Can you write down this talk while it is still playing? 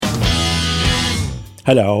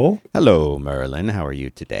Hello. Hello, Merlin. How are you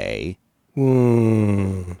today?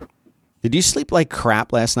 Mm. Did you sleep like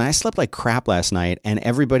crap last night? I slept like crap last night, and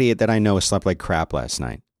everybody that I know slept like crap last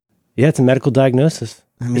night. Yeah, it's a medical diagnosis.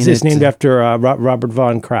 I mean, it's named after Robert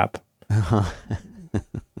von Crap.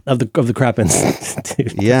 of the Crap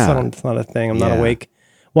Institute. Yeah. It's not a thing. I'm not awake.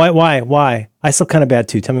 Why? I slept kind of bad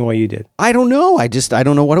too. Tell me why you did. I don't know. I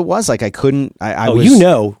don't know what it was. Like I couldn't. I was you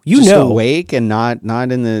know awake and not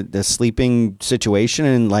in the sleeping situation.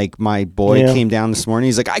 And like my boy came down this morning.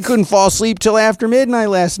 He's like, I couldn't fall asleep till after midnight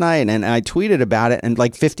last night. And I tweeted about it, and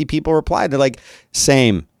like 50 people replied. They're like,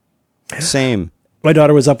 same. My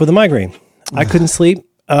daughter was up with a migraine. I couldn't sleep.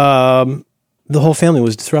 The whole family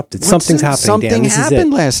was disrupted. Something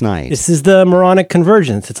happened last night. This is the moronic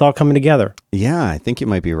convergence. It's all coming together. Yeah, I think you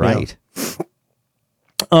might be right.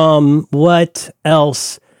 What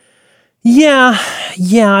else? Yeah.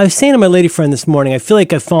 I was saying to my lady friend this morning, I feel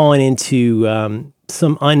like I've fallen into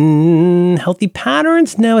some unhealthy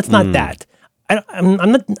patterns. No, it's not that. I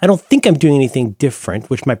don't think I'm doing anything different,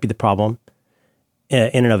 which might be the problem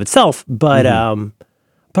in and of itself. But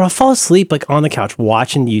But I'll fall asleep like on the couch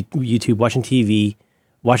watching YouTube, watching TV,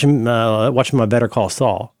 watching my Better Call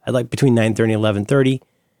Saul at like between 9:30 and 11:30.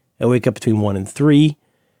 I wake up between 1 and 3.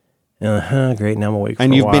 Great. Now I'm awake for a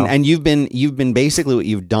while. You've been basically what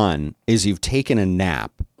you've done is you've taken a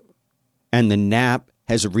nap, and the nap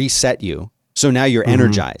has reset you. So now you're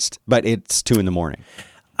energized, but it's 2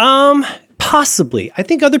 a.m. Possibly. I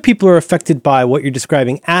think other people are affected by what you're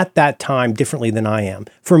describing at that time differently than I am.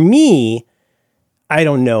 For me, I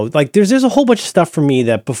don't know. Like there's a whole bunch of stuff for me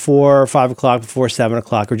that before 5 o'clock, before 7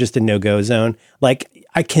 o'clock, are just a no-go zone. Like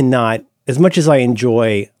I cannot, as much as I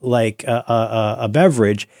enjoy like a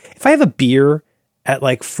beverage, if I have a beer at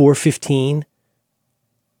like 4:15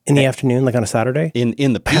 in the afternoon, like on a Saturday,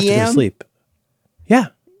 in the PM? I have to go to sleep. Yeah.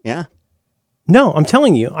 Yeah. No, I'm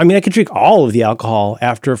telling you. I mean, I could drink all of the alcohol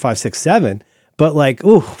after 5, 6, 7, but like,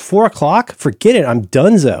 4 o'clock, forget it. I'm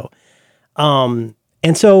donezo. And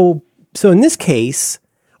so in this case,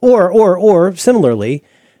 or similarly,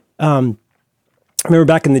 I remember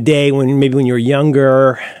back in the day when you were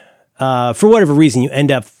younger, for whatever reason, you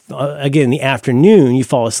end up, again, in the afternoon, you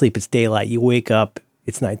fall asleep, it's daylight, you wake up,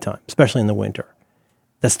 it's nighttime, especially in the winter.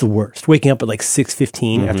 That's the worst. Waking up at like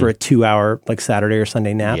 6:15 after a 2-hour like Saturday or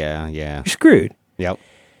Sunday nap. Yeah. You're screwed. Yep.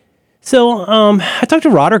 So I talked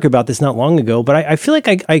to Roderick about this not long ago, but I feel like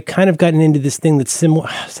I kind of gotten into this thing that's similar.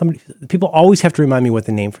 People always have to remind me what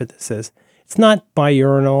the name for this is. It's not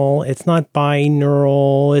biurnal. It's not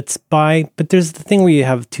binaural. But there's the thing where you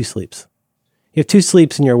have 2 sleeps. You have 2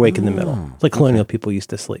 sleeps and you're awake in the middle. It's like colonial people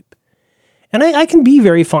used to sleep. And I can be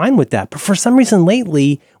very fine with that. But for some reason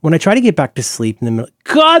lately, when I try to get back to sleep in the middle,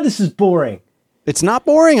 God, this is boring. It's not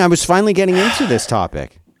boring. I was finally getting into this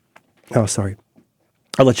topic. Oh, sorry.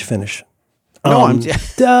 I'll let you finish. No, you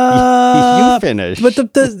finish. But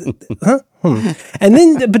And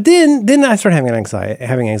then I start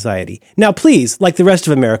having anxiety. Now, please, like the rest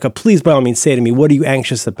of America, please by all means say to me, what are you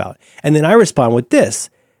anxious about? And then I respond with this.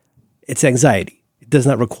 It's anxiety. It does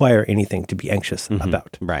not require anything to be anxious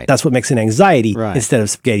about. Right. That's what makes an anxiety instead of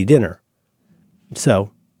spaghetti dinner.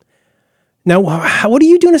 So now, what do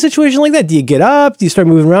you do in a situation like that? Do you get up? Do you start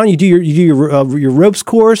moving around? You do your ropes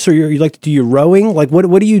course, or you like to do your rowing? Like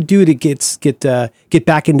what do you do to get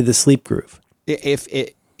back into the sleep groove?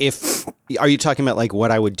 If are you talking about like what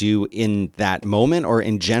I would do in that moment or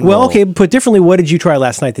in general? Well, okay, put differently, what did you try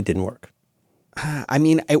last night that didn't work? I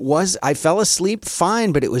mean, I fell asleep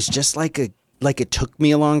fine, but it was just like it took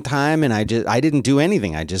me a long time, and I didn't do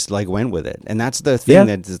anything. I just like went with it. And that's the thing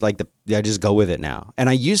that's like I just go with it now. And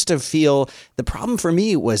I used to feel the problem for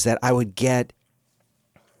me was that I would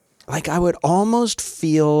almost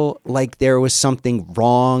feel like there was something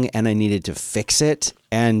wrong and I needed to fix it.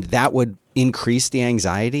 And that would increase the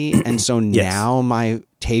anxiety. And so now my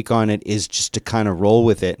take on it is just to kind of roll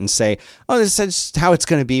with it and say, oh, this is how it's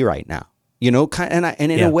going to be right now. You know, and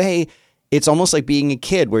in a way, it's almost like being a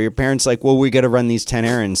kid where your parents like, well, we got to run these 10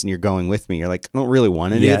 errands and you're going with me. You're like, I don't really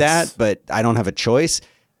want to do that, but I don't have a choice.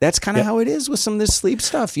 That's kind of how it is with some of this sleep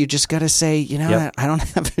stuff. You just got to say, you know, I don't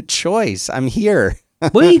have a choice. I'm here.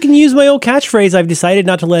 Well, you can use my old catchphrase. I've decided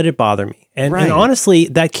not to let it bother me. And honestly,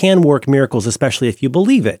 that can work miracles, especially if you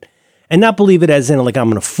believe it. And not believe it as in like I'm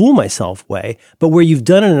going to fool myself way, but where you've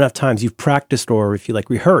done it enough times, you've practiced, or if you like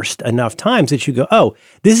rehearsed enough times that you go, oh,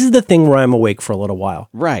 this is the thing where I'm awake for a little while.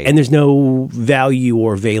 Right. And there's no value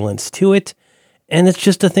or valence to it. And it's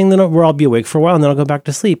just a thing where I'll be awake for a while and then I'll go back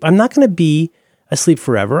to sleep. I'm not going to be asleep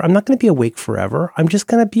forever. I'm not going to be awake forever. I'm just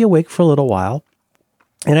going to be awake for a little while.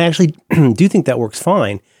 And I actually do think that works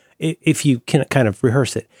fine if you can kind of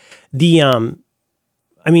rehearse it.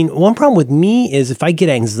 I mean, one problem with me is if I get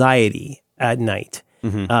anxiety at night,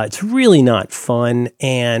 it's really not fun.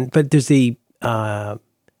 But there's a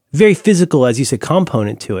very physical, as you said,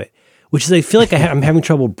 component to it, which is I feel like I'm having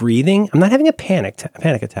trouble breathing. I'm not having a panic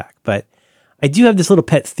attack, but I do have this little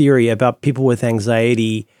pet theory about people with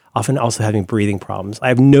anxiety often also having breathing problems. I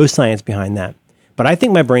have no science behind that, but I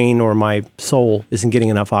think my brain or my soul isn't getting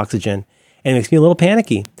enough oxygen, and it makes me a little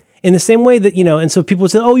panicky. In the same way that, and so people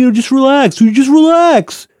would say, oh, just relax.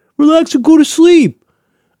 Relax and go to sleep.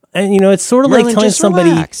 And, it's sort of like telling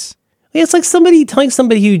somebody, relax. It's like telling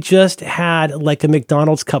somebody who just had like a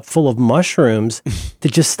McDonald's cup full of mushrooms to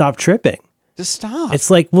just stop tripping. Just stop.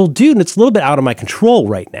 It's like, well, dude, it's a little bit out of my control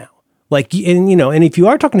right now. Like, and if you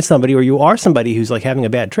are talking to somebody or you are somebody who's like having a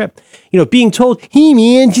bad trip, being told, hey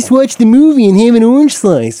man, just watch the movie and have an orange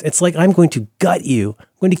slice. It's like, I'm going to gut you. I'm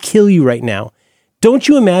going to kill you right now. Don't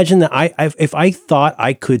you imagine that if I thought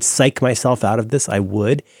I could psych myself out of this, I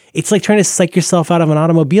would. It's like trying to psych yourself out of an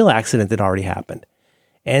automobile accident that already happened.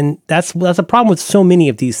 And that's a problem with so many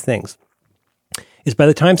of these things, is by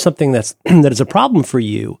the time something that is a problem for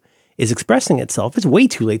you is expressing itself, it's way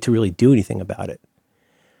too late to really do anything about it.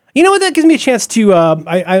 You know what? That gives me a chance to.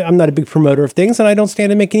 I'm not a big promoter of things, and I don't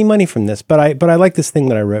stand to make any money from this. But I like this thing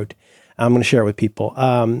that I wrote. I'm going to share it with people.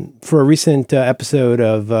 For a recent episode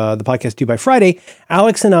of the podcast Due by Friday,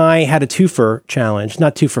 Alex and I had a twofer challenge,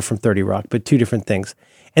 not twofer from 30 Rock, but two different things.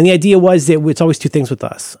 And the idea was that it's always two things with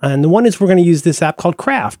us. And the one is we're going to use this app called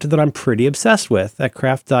Craft that I'm pretty obsessed with at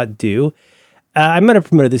craft.do. I might have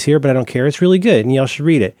promoted this here, but I don't care. It's really good, and y'all should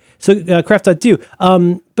read it. So craft.do.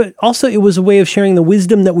 But also it was a way of sharing the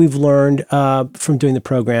wisdom that we've learned from doing the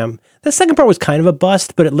program. The second part was kind of a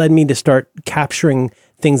bust, but it led me to start capturing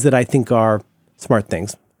things that I think are smart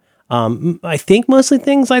things. I think mostly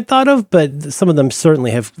things I thought of, but some of them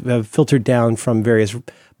certainly have filtered down from various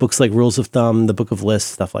books like Rules of Thumb, the Book of Lists,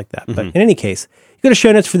 stuff like that. But in any case, you go to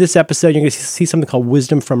show notes for this episode, you're going to see something called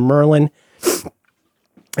Wisdom from Merlin.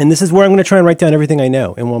 And this is where I'm going to try and write down everything I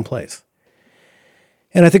know in one place.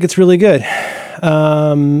 And I think it's really good.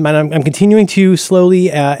 And I'm continuing to slowly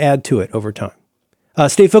add to it over time.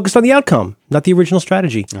 Stay focused on the outcome, not the original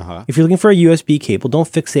strategy. If you're looking for a USB cable, don't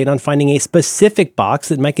fixate on finding a specific box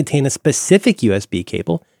that might contain a specific USB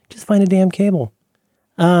cable. Just find a damn cable.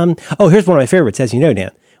 Here's one of my favorites, as you know, Dan.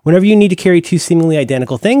 Whenever you need to carry two seemingly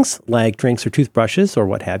identical things, like drinks or toothbrushes or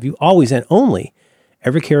what have you, always and only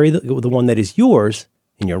ever carry the one that is yours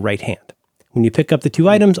in your right hand. When you pick up the two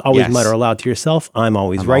items, always mutter aloud to yourself, I'm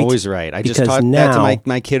always right. I'm always right. I just taught that to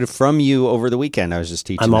my kid from you over the weekend. I was just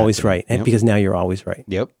teaching I'm always right. And because now you're always right.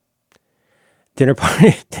 Yep. Dinner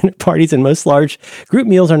parties and most large group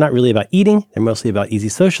meals are not really about eating. They're mostly about easy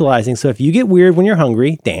socializing. So if you get weird when you're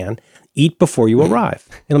hungry, Dan, eat before you arrive.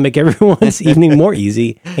 It'll make everyone's evening more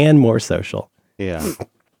easy and more social. Yeah.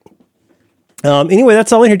 Anyway,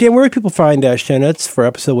 that's all in here. Dan, where would people find show notes for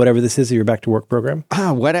episode whatever this is of your Back to Work program?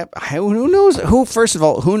 Who knows? First of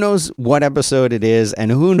all, who knows what episode it is,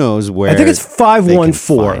 and who knows where? I think it's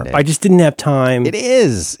 514. I just didn't have time. It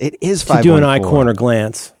is 514. To do an eye corner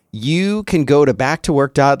glance. You can go to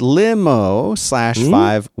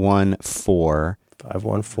backtowork.limo/514.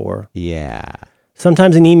 514. Yeah.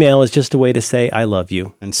 Sometimes an email is just a way to say I love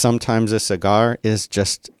you, and sometimes a cigar is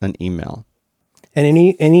just an email.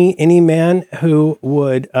 And any man who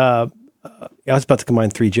would, I was about to combine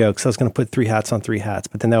three jokes. I was going to put 3 hats on 3 hats,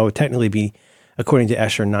 but then that would technically be, according to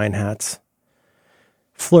Escher, 9 hats.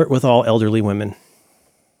 Flirt with all elderly women.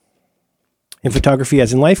 In photography,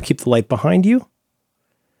 as in life, keep the light behind you.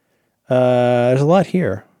 There's a lot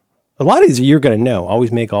here. A lot of these you're going to know.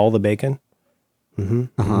 Always make all the bacon.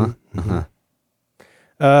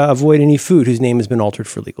 Avoid any food whose name has been altered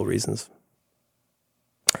for legal reasons.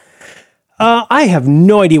 I have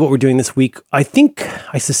no idea what we're doing this week. I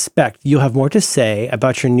suspect you'll have more to say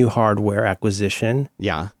about your new hardware acquisition.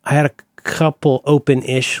 Yeah. I had a couple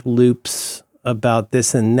open-ish loops about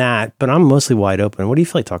this and that, but I'm mostly wide open. What do you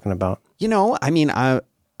feel like talking about? I mean, I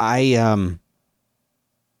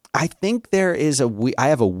think there is I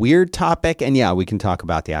have a weird topic, and yeah, we can talk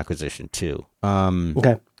about the acquisition too.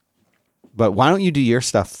 Okay. But why don't you do your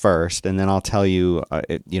stuff first, and then I'll tell you,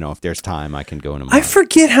 if there's time, I can go into mine. I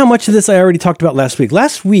forget how much of this I already talked about last week.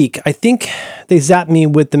 Last week, I think they zapped me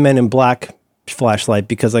with the Men in Black flashlight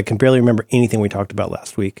because I can barely remember anything we talked about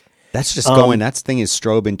last week. That's just going. That thing is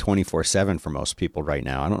strobing 24/7 for most people right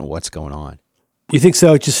now. I don't know what's going on. You think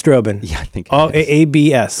so? Just strobing? Yeah, I think. Oh,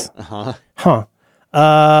 ABS. Huh.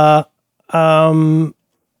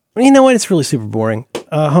 You know what? It's really super boring.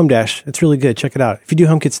 Home Dash. It's really good. Check it out. If you do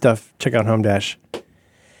HomeKit stuff, check out Home Dash.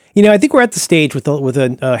 I think we're at the stage with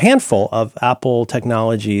a handful of Apple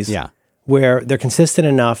technologies where they're consistent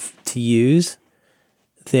enough to use,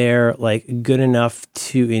 they're like good enough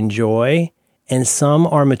to enjoy, and some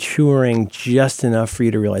are maturing just enough for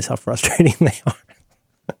you to realize how frustrating they are.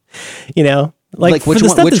 You know, like for which the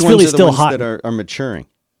stuff which that's ones really are the still ones hot. that are maturing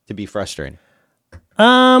to be frustrating?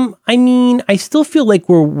 I mean, I still feel like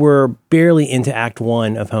we're barely into Act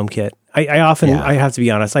 1 of HomeKit. I often, I have to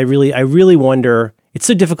be honest, I really wonder. It's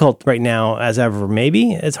so difficult right now as ever.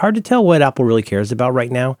 Maybe it's hard to tell what Apple really cares about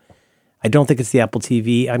right now. I don't think it's the Apple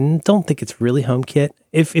TV. I don't think it's really HomeKit.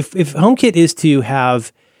 If HomeKit is to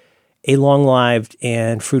have a long-lived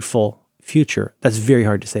and fruitful future, that's very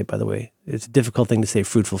hard to say, by the way. It's a difficult thing to say,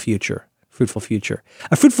 fruitful future. Fruitful future.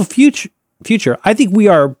 A fruitful future, I think we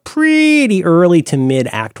are pretty early to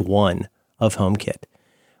mid-Act 1 of HomeKit,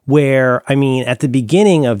 where, I mean, at the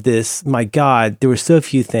beginning of this, my God, there were so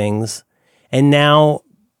few things, and now,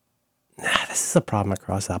 this is a problem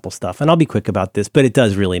across Apple stuff, and I'll be quick about this, but it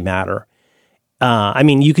does really matter. I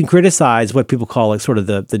mean, you can criticize what people call like sort of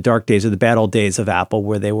the dark days or the bad old days of Apple,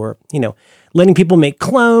 where they were, you know, letting people make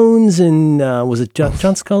clones, and was it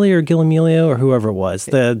John Scully or Gil Amelio or whoever it was,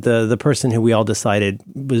 the person who we all decided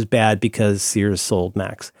was bad because Sears sold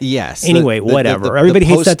Macs. Yes. Anyway, whatever. Everybody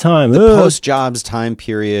hates that time. The post-Jobs time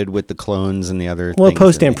period with the clones and the other well, things.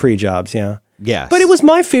 post and pre-Jobs, yeah. Yes. But it was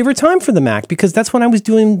my favorite time for the Mac because that's when I was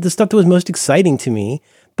doing the stuff that was most exciting to me.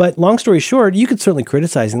 But long story short, you could certainly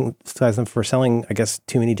criticize them for selling, I guess,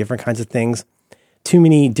 too many different kinds of things, too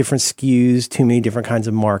many different SKUs, too many different kinds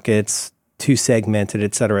of markets, too segmented,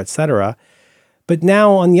 et cetera, et cetera. But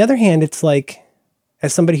now, on the other hand, it's like,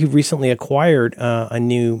 as somebody who recently acquired a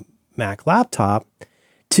new Mac laptop,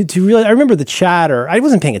 to really, I remember the chatter. I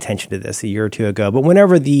wasn't paying attention to this a year or two ago, but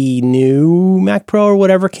whenever the new Mac Pro or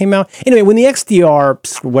whatever came out, anyway, when the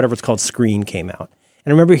XDR, whatever it's called, screen came out, and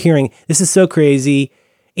I remember hearing, this is so crazy.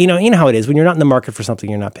 You know how it is. When you're not in the market for something,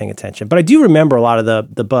 you're not paying attention. But I do remember a lot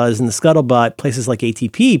of the buzz and the scuttlebutt, places like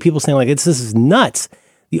ATP, people saying like, this is nuts.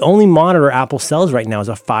 The only monitor Apple sells right now is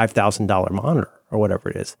a $5,000 monitor or whatever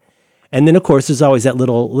it is. And then, of course, there's always that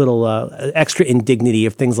little extra indignity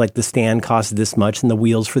of things like the stand costs this much and the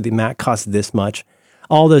wheels for the Mac cost this much.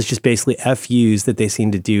 All those just basically FUs that they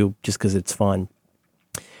seem to do just because it's fun.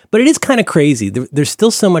 But it is kind of crazy. There's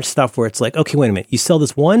still so much stuff where it's like, okay, wait a minute. You sell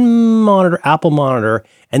this one monitor, Apple monitor,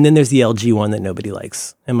 and then there's the LG one that nobody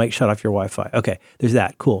likes and might shut off your Wi-Fi. Okay, there's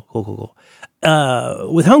that. Cool.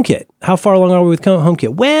 With HomeKit, how far along are we with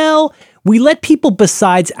HomeKit? Well, we let people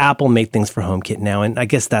besides Apple make things for HomeKit now, and I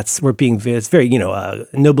guess it's very,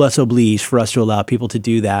 noblesse oblige for us to allow people to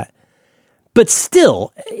do that. But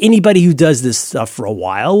still, anybody who does this stuff for a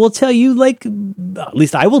while will tell you, like, at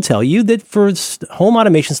least I will tell you, that for home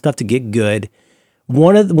automation stuff to get good,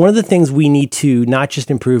 one of the things we need to not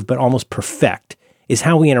just improve, but almost perfect is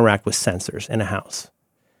how we interact with sensors in a house.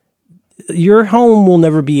 Your home will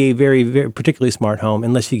never be a very, very particularly smart home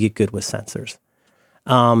unless you get good with sensors.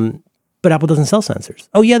 But Apple doesn't sell sensors.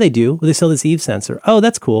 Oh, yeah, they do. They sell this Eve sensor. Oh,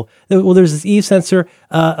 that's cool. Well, there's this Eve sensor.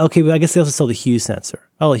 Okay, well, I guess they also sell the Hue sensor.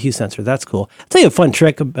 Oh, a Hue sensor. That's cool. I'll tell you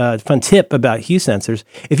a fun tip about Hue sensors.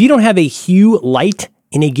 If you don't have a Hue light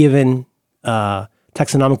in a given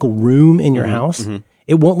taxonomical room in your house,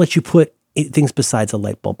 it won't let you put things besides a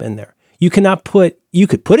light bulb in there. You could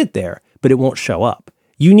put it there, but it won't show up.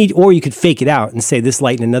 Or you could fake it out and say this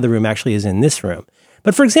light in another room actually is in this room.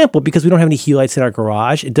 But for example, because we don't have any Hue lights in our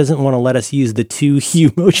garage, it doesn't want to let us use the 2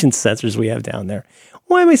 Hue motion sensors we have down there.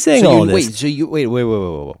 Why am I saying all this?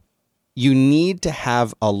 Wait. You need to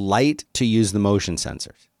have a light to use the motion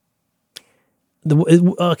sensors.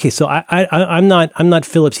 Okay, so I'm not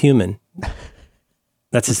Philips Human.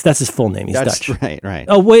 That's his full name. He's Dutch. Right.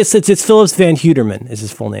 Oh wait, it's Philips Van Huderman is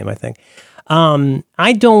his full name, I think.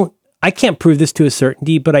 I can't prove this to a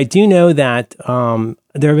certainty, but I do know that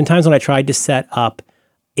there have been times when I tried to set up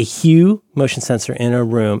a Hue motion sensor in a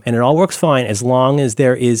room, and it all works fine as long as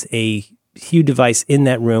there is a Hue device in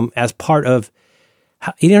that room as part of.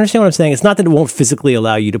 You understand what I'm saying? It's not that it won't physically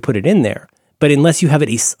allow you to put it in there, but unless you have it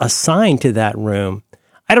assigned to that room,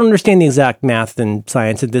 I don't understand the exact math and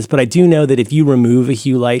science of this, but I do know that if you remove a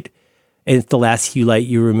Hue light, and it's the last Hue light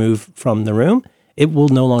you remove from the room, it will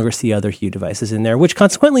no longer see other Hue devices in there, which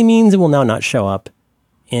consequently means it will now not show up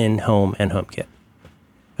in Home and HomeKit.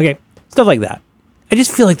 Okay, stuff like that. I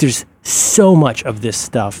just feel like there's so much of this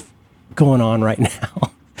stuff going on right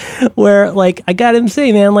now where, like, I gotta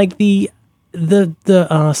say, man, like the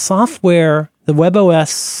software, the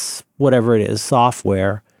WebOS, whatever it is,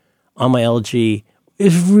 software on my LG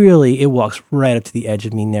it walks right up to the edge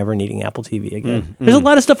of me never needing Apple TV again. There's a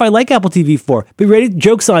lot of stuff I like Apple TV for, but ready?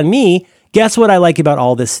 Joke's on me. Guess what I like about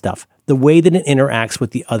all this stuff? The way that it interacts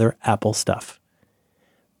with the other Apple stuff.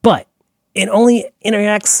 But it only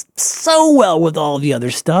interacts so well with all the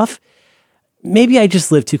other stuff. Maybe I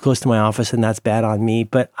just live too close to my office and that's bad on me,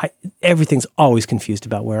 but everything's always confused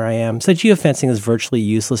about where I am. So geofencing is virtually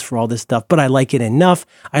useless for all this stuff, but I like it enough.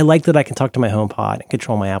 I like that I can talk to my HomePod and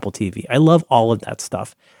control my Apple TV. I love all of that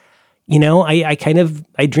stuff. You know, I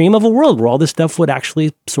dream of a world where all this stuff would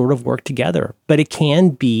actually sort of work together, but it can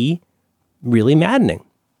be really maddening.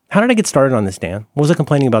 How did I get started on this, Dan? What was I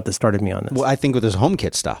complaining about that started me on this? Well, I think with this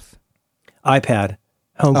HomeKit stuff. iPad.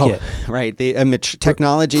 HomeKit. Oh, right. The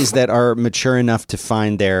technologies that are mature enough to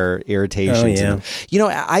find their irritations. Oh, yeah. You know,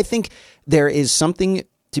 I think there is something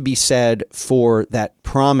to be said for that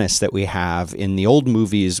promise that we have in the old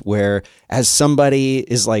movies where as somebody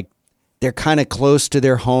is like, they're kind of close to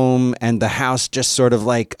their home and the house just sort of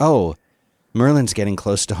like, oh, Merlin's getting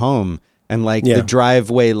close to home. And like the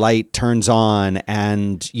driveway light turns on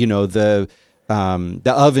and, you know, the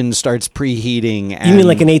oven starts preheating. And, you mean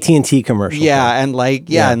like an AT&T commercial? Yeah, and like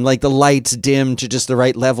and like the lights dim to just the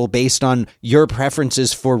right level based on your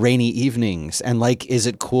preferences for rainy evenings. And like, is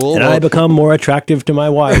it cool? And I become more attractive to my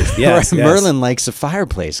wife. Yes, yes. Merlin likes a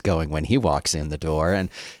fireplace going when he walks in the door, and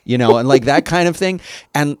you know, and like that kind of thing.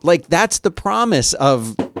 And like that's the promise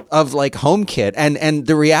of like HomeKit. And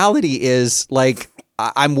the reality is like,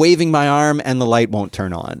 I'm waving my arm and the light won't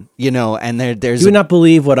turn on, you know, and there's... You would not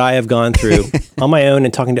believe what I have gone through on my own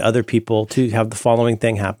and talking to other people to have the following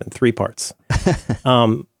thing happen. 3 parts.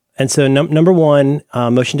 And so number one,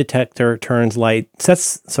 motion detector turns light,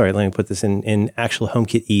 let me put this in actual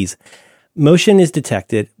HomeKit ease. Motion is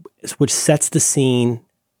detected, which sets the scene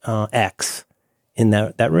X in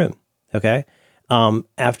that room, okay?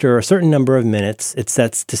 After a certain number of minutes, it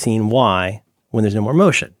sets to scene Y when there's no more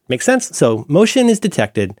motion. Makes sense? So motion is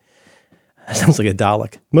detected. Sounds like a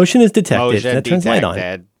Dalek. Motion is detected. And that turns light on.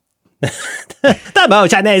 The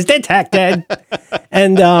motion is detected.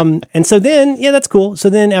 And so then, yeah, that's cool. So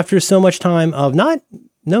then after so much time of no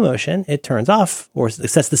motion, it turns off or it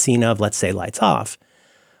sets the scene of, let's say, lights off.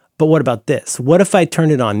 But what about this? What if I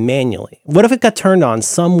turned it on manually? What if it got turned on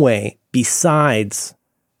some way besides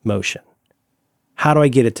motion? How do I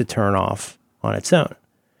get it to turn off on its own?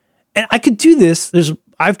 And I could do this. There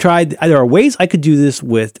are ways I could do this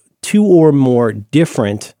with 2 or more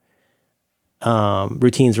different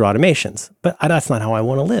routines or automations, but that's not how I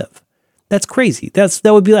want to live. That's crazy. That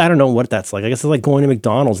would be, I don't know what that's like. I guess it's like going to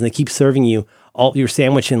McDonald's and they keep serving you all your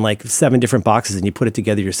sandwich in like 7 different boxes and you put it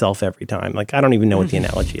together yourself every time. Like, I don't even know what the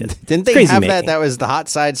analogy is. Didn't they have that? That was the hot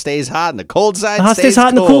side stays hot and the cold side the hot stays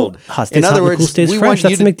hot cold. And the cool. Hot stays hot and the cool stays fresh.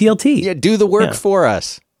 That's the McDLT. Yeah, do the work for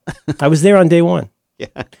us. I was there on day 1. Yeah.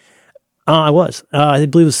 I was. I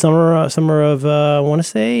believe it was summer of, I want to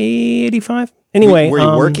say 85. Anyway. Were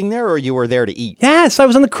you working there or you were there to eat? Yes, I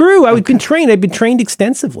was on the crew. I'd been trained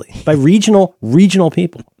extensively by regional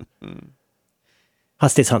people.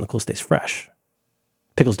 Hot stays hot and the cool stays fresh.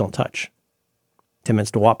 Pickles don't touch. 10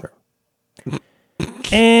 minutes to Whopper.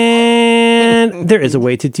 And there is a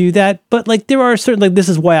way to do that. But like there are certain, like this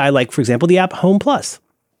is why I like, for example, the app Home Plus.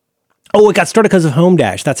 Oh, it got started because of Home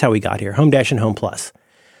Dash. That's how we got here. Home Dash and Home Plus.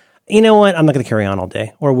 You know what? I'm not going to carry on all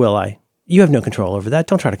day. Or will I? You have no control over that.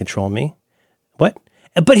 Don't try to control me. What?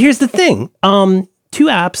 But here's the thing. 2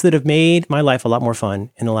 apps that have made my life a lot more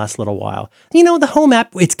fun in the last little while. You know, the Home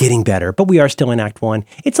app, it's getting better, but we are still in Act 1.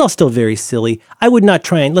 It's all still very silly. I would not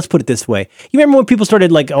try and, let's put it this way. You remember when people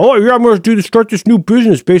started like, oh, yeah, I'm going to start this new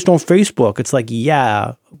business based on Facebook. It's like,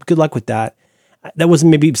 yeah, good luck with that. That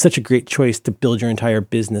wasn't maybe such a great choice to build your entire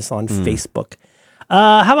business on Facebook.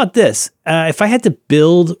 How about this? If I had to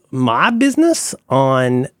build my business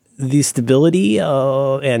on the stability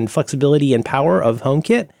and flexibility and power of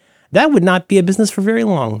HomeKit, that would not be a business for very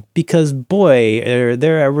long because, boy,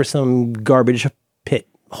 there were some garbage pit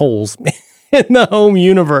holes in the home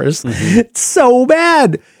universe. Mm-hmm. It's so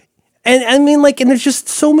bad. And I mean, like, and there's just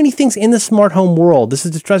so many things in the smart home world. This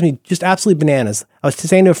drives me just absolutely bananas. I was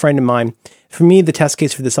saying to a friend of mine, for me, the test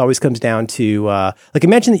case for this always comes down to, like,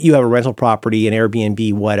 imagine that you have a rental property, an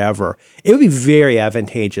Airbnb, whatever. It would be very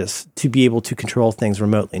advantageous to be able to control things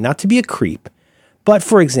remotely, not to be a creep, but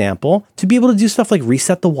for example, to be able to do stuff like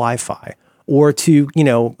reset the Wi-Fi or to,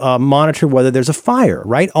 monitor whether there's a fire,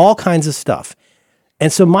 right? All kinds of stuff.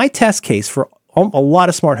 And so my test case for a lot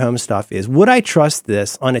of smart home stuff is, would I trust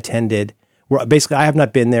this unattended? Where basically I have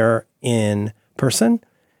not been there in person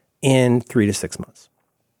in 3 to 6 months.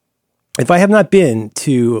 If I have not been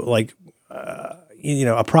to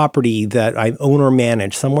a property that I own or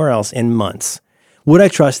manage somewhere else in months, would I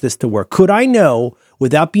trust this to work? Could I know,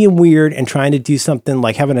 without being weird and trying to do something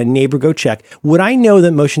like having a neighbor go check, would I know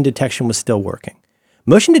that motion detection was still working?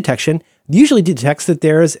 Motion detection usually detects that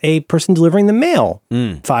there is a person delivering the mail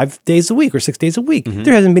 5 days a week or 6 days a week.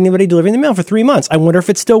 There hasn't been anybody delivering the mail for 3 months. I wonder if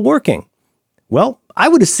it's still working. Well, I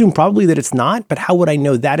would assume probably that it's not, but how would I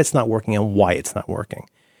know that it's not working and why it's not working?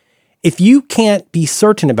 If you can't be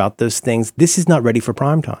certain about those things, this is not ready for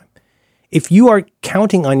prime time. If you are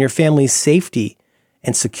counting on your family's safety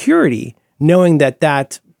and security, knowing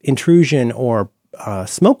that intrusion or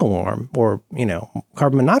smoke alarm or,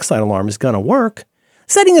 carbon monoxide alarm is going to work,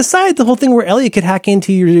 setting aside the whole thing where Elliot could hack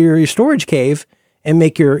into your storage cave and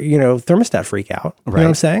make your, thermostat freak out. You know what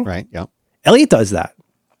I'm saying? Right. Yeah. Elliot does that.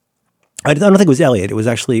 I don't think it was Elliot. It was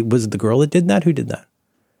it the girl that did that? Who did that?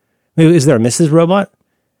 Maybe, is there a Mrs. Robot?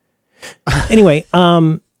 Anyway,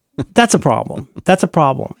 that's a problem. That's a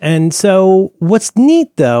problem. And so what's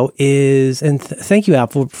neat though is, and thank you,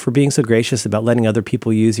 Apple, for being so gracious about letting other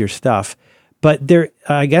people use your stuff. But there,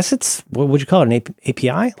 I guess it's, what would you call it, an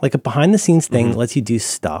API? Like a behind the scenes thing that lets you do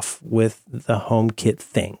stuff with the HomeKit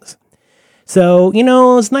things. So,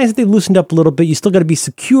 it's nice that they've loosened up a little bit. You still got to be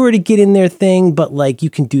secure to get in their thing, but like you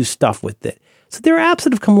can do stuff with it. So there are apps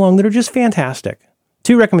that have come along that are just fantastic.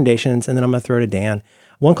 2 recommendations, and then I'm going to throw to Dan.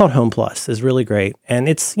 One called Home Plus is really great. And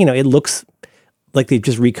it's, it looks like they've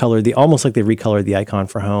just almost like they've recolored the icon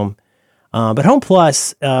for home. But Home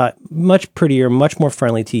Plus, much prettier, much more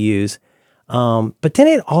friendly to use. But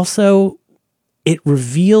then it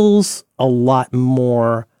reveals a lot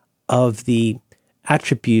more of the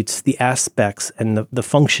attributes, the aspects, and the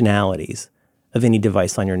functionalities of any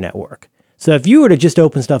device on your network. So if you were to just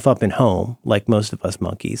open stuff up in home, like most of us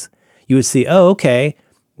monkeys, you would see, oh, okay,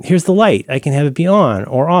 here's the light. I can have it be on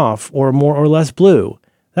or off or more or less blue.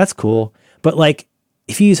 That's cool. But like,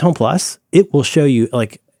 if you use Home Plus, it will show you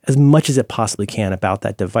like as much as it possibly can about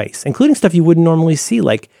that device, including stuff you wouldn't normally see,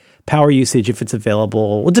 like power usage, if it's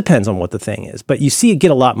available. Well, it depends on what the thing is, but you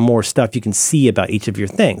get a lot more stuff you can see about each of your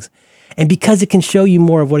things. And because it can show you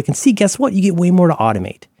more of what it can see, guess what? You get way more to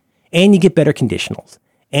automate, and you get better conditionals,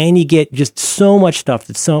 and you get just so much stuff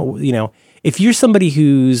that's if you're somebody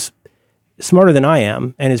who's smarter than I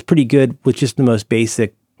am and is pretty good with just the most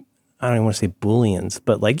basic, I don't even want to say Booleans,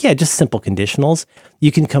 but just simple conditionals,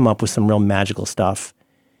 you can come up with some real magical stuff.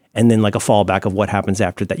 And then like a fallback of what happens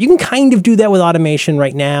after that. You can kind of do that with automation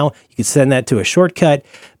right now. You can send that to a shortcut,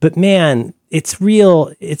 but man, it's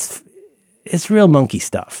real monkey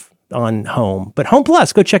stuff on Home. But Home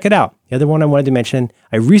Plus, go check it out. The other one I wanted to mention,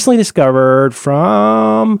 I recently discovered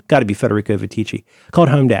from, got to be Federico Vitici, called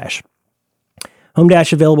Home Dash. Home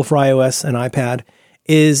Dash, available for iOS and iPad,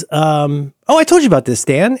 is, I told you about this,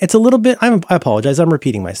 Dan. It's a little bit, I apologize, I'm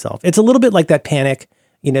repeating myself. It's a little bit like that Panic,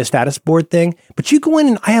 status board thing, but you go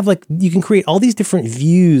in and you can create all these different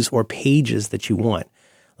views or pages that you want.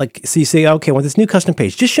 So you say, okay, I want this new custom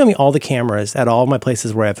page. Just show me all the cameras at all my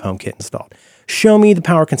places where I have HomeKit installed. Show me the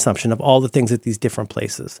power consumption of all the things at these different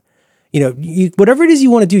places. Whatever it is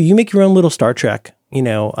you want to do, you make your own little Star Trek,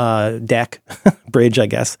 deck, bridge, I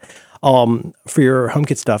guess, for your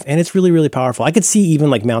HomeKit stuff. And it's really, really powerful. I could see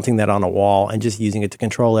even like mounting that on a wall and just using it to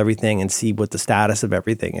control everything and see what the status of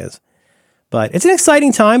everything is. But it's an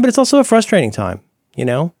exciting time, but it's also a frustrating time,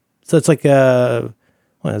 So it's like,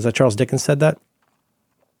 is that Charles Dickens said that?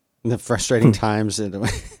 The frustrating times.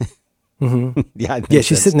 Mm-hmm. Yeah,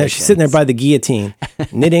 she's sitting there. She's sitting there by the guillotine,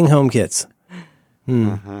 knitting HomeKits.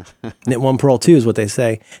 Knit one, purl two is what they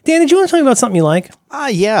say. Dan, did you want to tell me about something you like?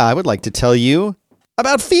 Yeah, I would like to tell you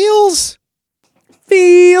about Feels.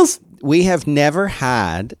 Feels. We have never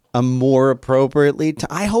had a more appropriately.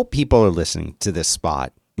 I hope people are listening to this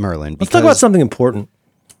spot, Merlin. Let's talk about something important.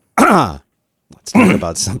 Let's talk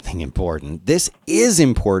about something important. This is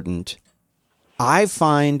important. I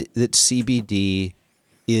find that CBD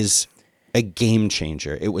is a game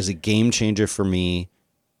changer. It was a game changer for me.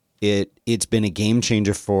 It's been a game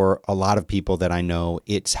changer for a lot of people that I know.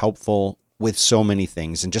 It's helpful with so many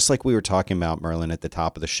things. And just like we were talking about, Merlin, at the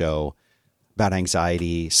top of the show, about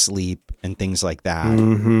anxiety, sleep, and things like that,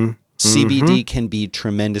 CBD can be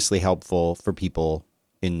tremendously helpful for people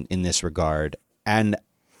in this regard. And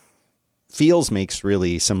Feels makes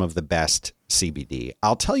really some of the best CBD.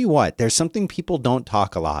 I'll tell you what, there's something people don't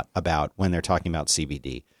talk a lot about when they're talking about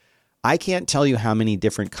CBD. I can't tell you how many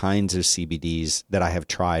different kinds of CBDs that I have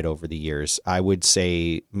tried over the years. I would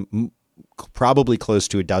say probably close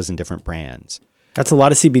to a dozen different brands. That's a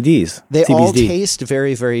lot of CBDs. They CBD. all taste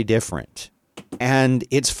very, very different. And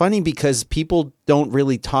it's funny because people don't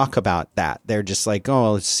really talk about that. They're just like,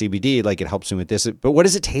 oh, it's CBD, like it helps me with this. But what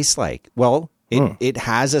does it taste like? Well, it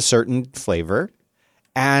has a certain flavor.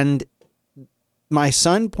 And my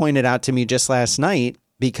son pointed out to me just last night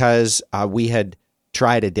because we had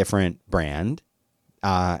tried a different brand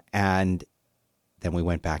and then we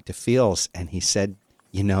went back to Feels, and he said,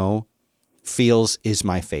 Feels is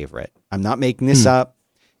my favorite. I'm not making this up.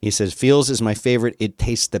 He says, Feels is my favorite. It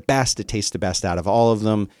tastes the best. It tastes the best out of all of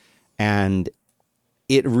them. And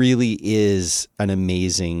it really is an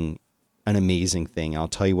amazing thing. I'll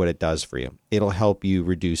tell you what it does for you. It'll help you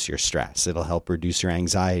reduce your stress. It'll help reduce your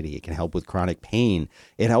anxiety. It can help with chronic pain.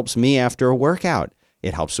 It helps me after a workout.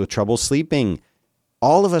 It helps with trouble sleeping.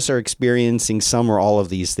 All of us are experiencing some or all of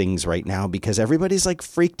these things right now because everybody's like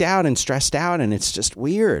freaked out and stressed out, and it's just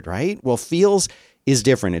weird, right? Well, Feels is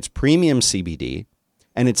different. It's premium CBD,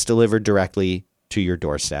 and it's delivered directly to your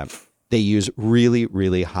doorstep. They use really,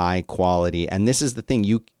 really high quality. And this is the thing,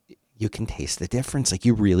 you can taste the difference. Like,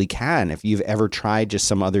 you really can. If you've ever tried just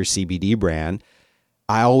some other CBD brand,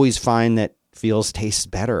 I always find that Feels tastes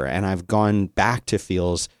better. And I've gone back to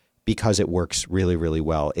Feels because it works really, really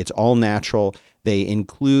well. It's all natural. They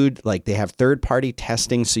include, they have third-party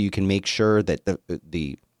testing so you can make sure that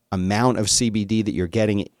the amount of CBD that you're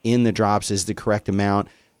getting in the drops is the correct amount.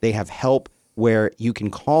 They have help where you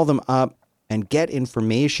can call them up and get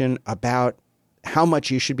information about how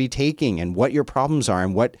much you should be taking and what your problems are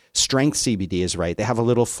and what strength CBD is right. They have a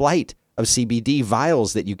little flight of CBD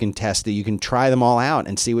vials that you can test, that you can try them all out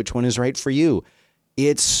and see which one is right for you.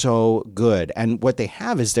 It's so good. And what they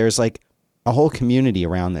have is there's a whole community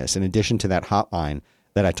around this. In addition to that hotline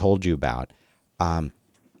that I told you about,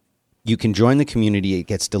 you can join the community. It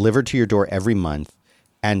gets delivered to your door every month.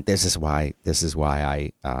 And this is why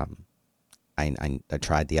I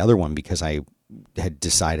tried the other one, because I had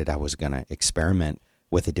decided I was going to experiment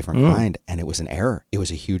with a different kind, and it was an error. It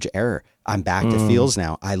was a huge error. I'm back to Feels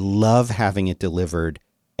now. I love having it delivered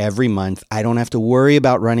every month. I don't have to worry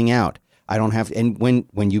about running out. I don't have, and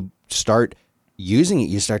when you start using it,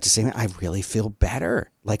 you start to say, man, I really feel better.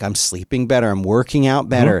 Like, I'm sleeping better. I'm working out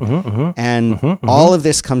better. All of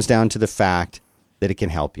this comes down to the fact that it can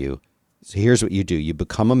help you. So here's what you do. You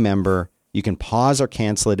become a member. You can pause or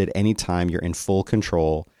cancel it at any time. You're in full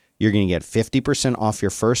control. You're going to get 50% off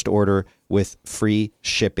your first order with free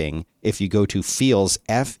shipping if you go to Feels,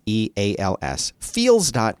 Feals,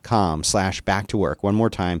 feels.com/back-to-work. One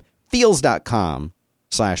more time,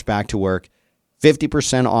 feels.com/back-to-work.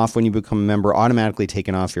 50% off when you become a member, automatically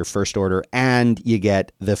taken off your first order, and you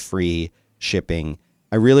get the free shipping.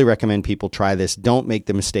 I really recommend people try this. Don't make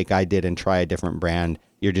the mistake I did and try a different brand.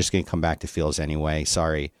 You're just going to come back to Feels anyway.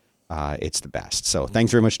 Sorry. It's the best. So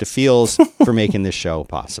thanks very much to Feels for making this show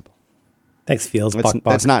possible. Thanks, Feels.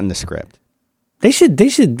 That's not in the script. They should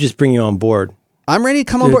just bring you on board. I'm ready to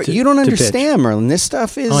come on board. You don't understand, Merlin. This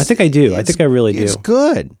stuff is... Oh, I think I do. I think I really do. It's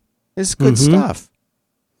good. It's good stuff.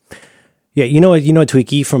 Yeah, you know what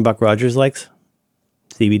Tweaky from Buck Rogers likes?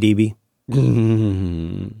 CBDB.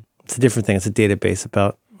 It's a different thing. It's a database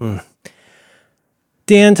about...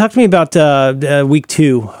 Dan, talk to me about week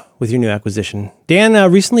 2 with your new acquisition.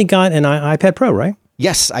 Dan recently got an iPad Pro, right?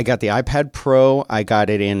 Yes, I got the iPad Pro. I got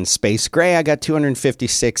it in space gray. I got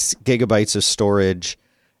 256 gigabytes of storage,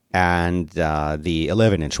 and the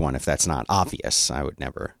 11-inch one, if that's not obvious. I would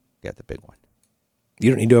never get the big one.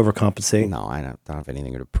 You don't need to overcompensate. No, I don't have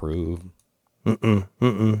anything to prove. So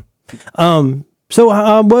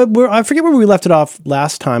I forget where we left it off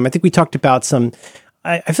last time. I think we talked about some...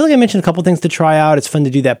 I feel like I mentioned a couple things to try out. It's fun to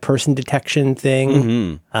do that person detection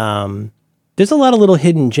thing. There's a lot of little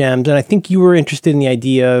hidden gems, and I think you were interested in the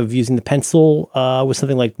idea of using the pencil with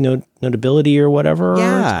something like Notability or whatever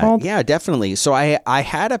it's called. Yeah, definitely. So I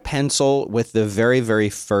had a pencil with the very, very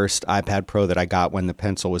first iPad Pro that I got when the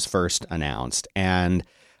pencil was first announced, and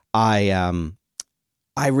I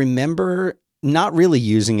remember not really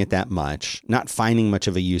using it that much, not finding much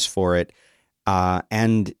of a use for it.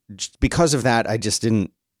 And because of that, I just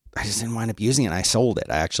didn't wind up using it. I sold it.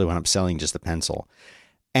 I actually wound up selling just the pencil.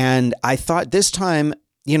 And I thought this time,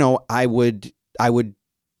 I would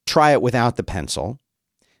try it without the pencil.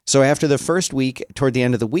 So after the first week, toward the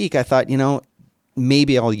end of the week, I thought,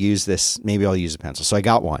 maybe I'll use this. Maybe I'll use a pencil. So I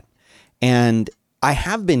got one, and I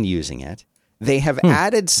have been using it. They have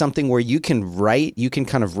added something where you can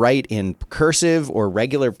kind of write in cursive or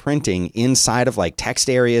regular printing inside of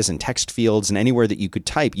text areas and text fields, and anywhere that you could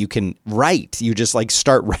type, you can write. You just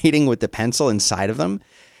start writing with the pencil inside of them.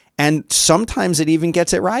 And sometimes it even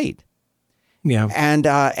gets it right. Yeah. And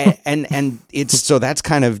it's, so that's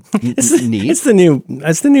kind of neat. It's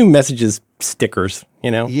the new messages stickers,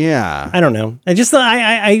 Yeah. I don't know.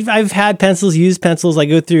 I've had pencils, used pencils. I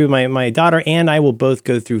go through, my daughter and I will both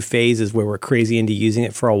go through phases where we're crazy into using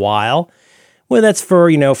it for a while. Well, that's for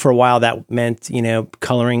a while that meant,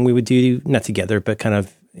 coloring we would do, not together, but kind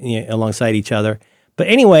of alongside each other. But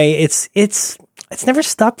anyway, it's it's never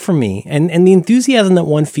stuck for me. And the enthusiasm that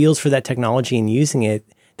one feels for that technology and using it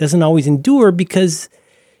doesn't always endure, because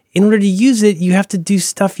in order to use it, you have to do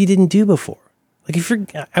stuff you didn't do before.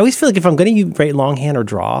 Like I always feel like if I'm going to write longhand or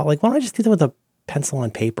draw, like why don't I just do that with a pencil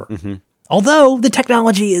on paper? Mm-hmm. Although the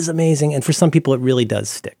technology is amazing, and for some people it really does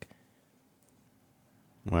stick.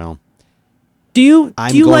 Well, I'm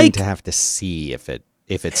going to have to see if it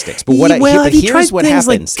sticks. But here's what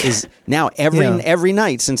happens is now every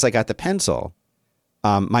night since I got the pencil,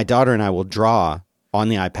 my daughter and I will draw on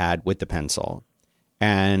the iPad with the pencil,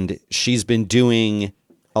 and she's been doing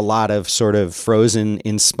a lot of sort of Frozen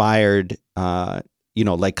inspired,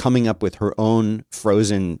 like coming up with her own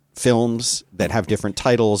Frozen films that have different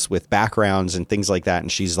titles with backgrounds and things like that.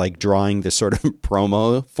 And she's like drawing this sort of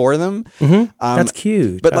promo for them. Mm-hmm. That's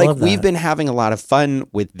cute. But we've been having a lot of fun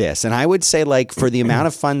with this. And I would say like for the amount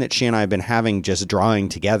of fun that she and I have been having just drawing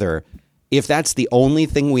together, if that's the only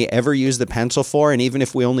thing we ever use the pencil for, and even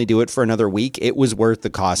if we only do it for another week, it was worth the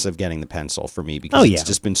cost of getting the pencil for me, because it's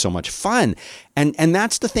just been so much fun. And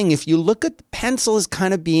that's the thing. If you look at the pencil as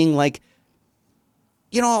kind of being like,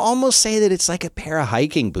 I'll almost say that it's like a pair of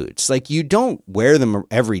hiking boots. Like you don't wear them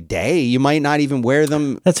every day. You might not even wear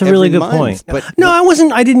them. That's a really good point. But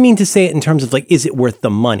I didn't mean to say it in terms of like, is it worth the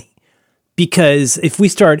money? Because if we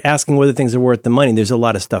start asking whether things are worth the money, there's a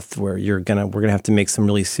lot of stuff where we're gonna have to make some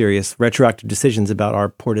really serious retroactive decisions about our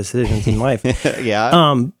poor decisions in life.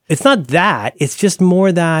 Yeah. It's not that. It's just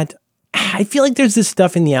more that I feel like there's this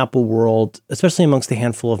stuff in the Apple world, especially amongst a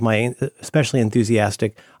handful of my especially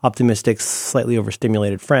enthusiastic, optimistic, slightly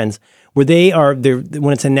overstimulated friends, where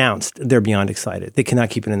when it's announced, they're beyond excited. They cannot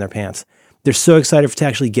keep it in their pants. They're so excited to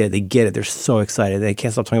actually get it. They get it. They're so excited. They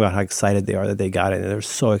can't stop talking about how excited they are that they got it. They're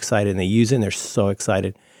so excited, and they use it, and they're so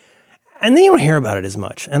excited. And then you don't hear about it as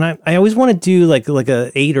much. And I always want to do like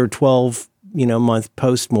a 8 or 12 month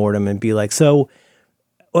postmortem and be like, so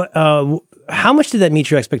how much did that meet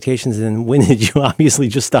your expectations, and when did you obviously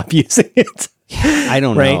just stop using it? I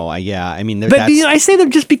don't know. I mean, but I say them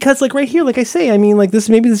just because, like right here, like I say, I mean, like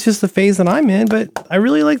maybe this is just the phase that I'm in, but I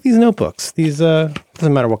really like these notebooks. These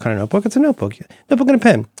doesn't matter what kind of notebook, it's a notebook and a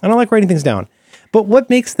pen. I don't like writing things down. But what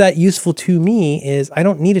makes that useful to me is I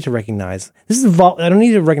don't need it to recognize I don't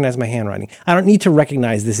need to recognize my handwriting. I don't need to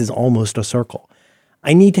recognize this is almost a circle.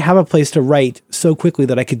 I need to have a place to write so quickly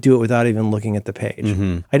that I could do it without even looking at the page.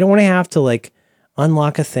 Mm-hmm. I don't want to have to like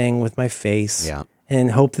unlock a thing with my face. Yeah. And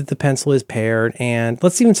hope that the pencil is paired. And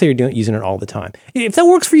let's even say you're using it all the time. If that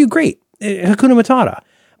works for you, great. Hakuna Matata.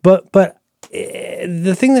 But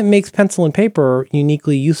the thing that makes pencil and paper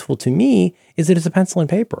uniquely useful to me is that it's a pencil and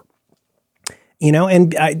paper.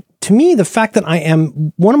 And to me, the fact that I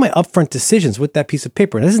am one of my upfront decisions with that piece of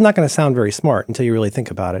paper, and this is not going to sound very smart until you really think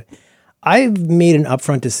about it. I've made an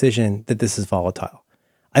upfront decision that this is volatile.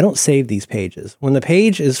 I don't save these pages. When the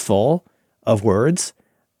page is full of words,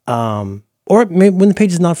 or maybe when the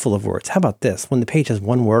page is not full of words. How about this? When the page has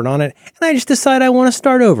one word on it, and I just decide I want to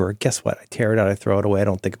start over. Guess what? I tear it out. I throw it away. I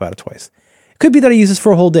don't think about it twice. It could be that I use this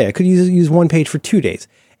for a whole day. I could use one page for 2 days.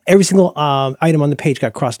 Every single item on the page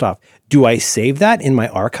got crossed off. Do I save that in my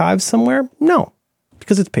archives somewhere? No,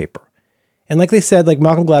 because it's paper. And like they said, like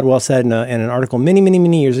Malcolm Gladwell said in an article many, many,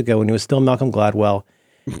 many years ago when he was still Malcolm Gladwell,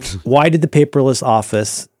 why did the paperless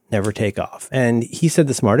office never take off? And he said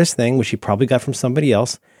the smartest thing, which he probably got from somebody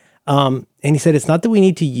else. And he said, it's not that we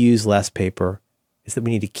need to use less paper, it's that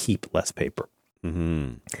we need to keep less paper.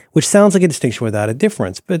 Mm-hmm. Which sounds like a distinction without a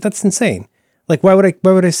difference, but that's insane. Like, why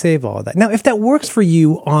would I save all of that? Now, if that works for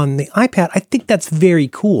you on the iPad, I think that's very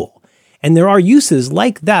cool. And there are uses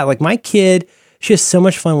like that. Like my kid, she has so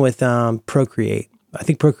much fun with Procreate. I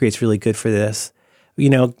think Procreate's really good for this.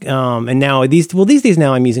 And now these days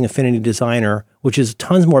now I'm using Affinity Designer, which is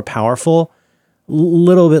tons more powerful, a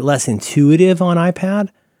little bit less intuitive on iPad.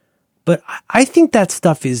 But I think that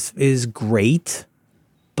stuff is great,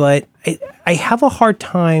 but I have a hard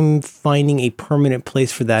time finding a permanent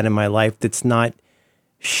place for that in my life that's not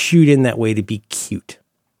shoot in that way to be cute.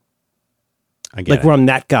 Where I'm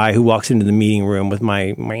that guy who walks into the meeting room with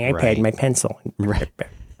my iPad and my pencil. Right.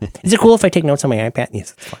 Is it cool if I take notes on my iPad?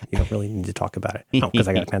 Yes, it's fine. You don't really need to talk about it. No, because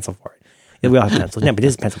I got a pencil for it. Yeah, we all have pencils. No, but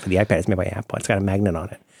this is a pencil for the iPad. It's made by Apple. It's got a magnet on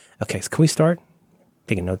it. Okay, so can we start?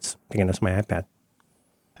 Taking notes on my iPad.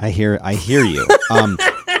 I hear you.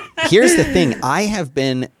 Here's the thing. I have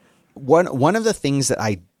been one of the things that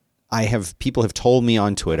I have people have told me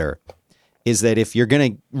on Twitter is that if you're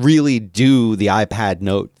going to really do the iPad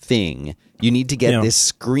Note thing, you need to get this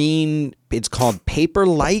screen. It's called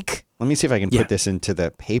Paper-like Let me see if I can put this into the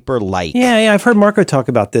Paperlike. Yeah, I've heard Marco talk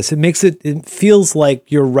about this. It feels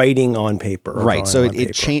like you're writing on paper. Right. So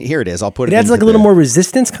it changed. Here it is. I'll put it. It adds like a little more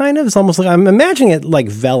resistance, kind of. It's almost like I'm imagining it like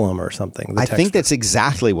vellum or something. I think that's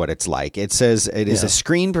exactly what it's like. It says it is a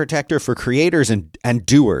screen protector for creators and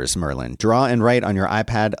doers. Merlin, draw and write on your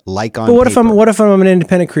iPad like on. But what paper. if I'm an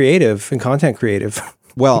independent creative and content creative?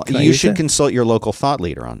 Well, you should consult your local thought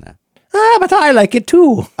leader on that. But I like it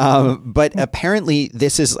too. But apparently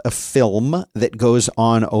this is a film that goes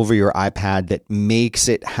on over your iPad that makes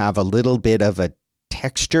it have a little bit of a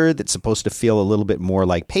texture that's supposed to feel a little bit more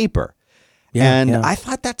like paper. I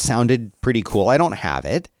thought that sounded pretty cool. I don't have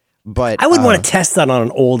it, but I would want to test that on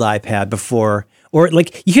an old iPad before, or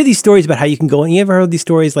like you hear these stories about how you can go and you ever heard these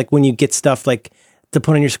stories like when you get stuff like to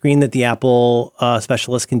put on your screen that the Apple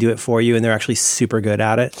specialist can do it for you and they're actually super good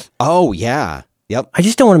at it. Oh yeah. Yep. I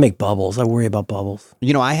just don't want to make bubbles. I worry about bubbles.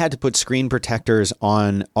 You know, I had to put screen protectors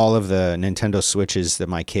on all of the Nintendo Switches that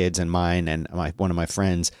my kids and mine and one of my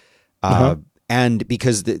friends, and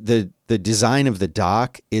because the design of the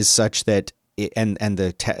dock is such that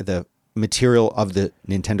the material of the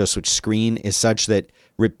Nintendo Switch screen is such that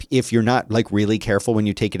if you're not like really careful when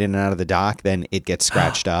you take it in and out of the dock, then it gets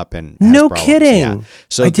scratched up and has no problems. kidding. Yeah.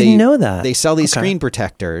 So I didn't know that. They sell these screen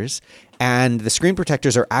protectors, and the screen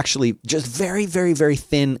protectors are actually just very, very, very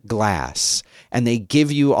thin glass. And they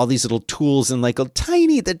give you all these little tools and like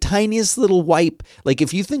the tiniest little wipe. Like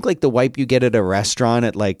if you think like the wipe you get at a restaurant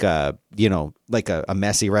at like a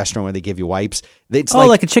messy restaurant where they give you wipes. It's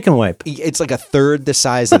like a chicken wipe. It's like a third the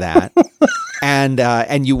size of that.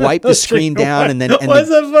 And you wipe the screen down and then. Why is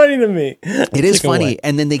that funny to me? It is funny. Wipe.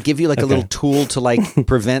 And then they give you like a little tool to like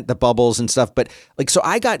prevent the bubbles and stuff. But like, so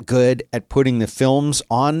I got good at putting the films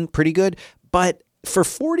on pretty good, but for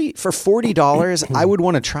 $40, I would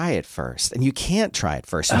want to try it first. And you can't try it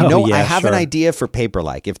first. I have an idea for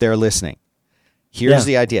Paperlike if they're listening. Here's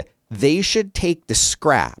the idea. They should take the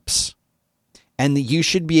scraps and you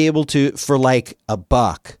should be able to, for like $1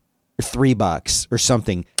 or $3 or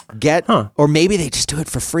something, or maybe they just do it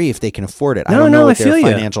for free if they can afford it. I don't know what their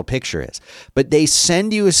financial picture is. But they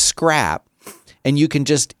send you a scrap and you can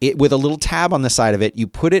just, with a little tab on the side of it, you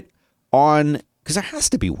put it on, because there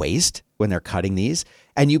has to be waste when they're cutting these,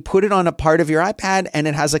 and you put it on a part of your iPad and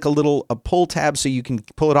it has like a pull tab so you can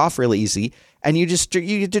pull it off really easy. And you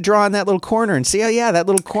get to draw on that little corner and see, that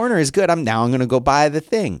little corner is good. I'm going to go buy the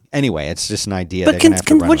thing. Anyway, it's just an idea. But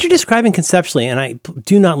what you're describing conceptually, and I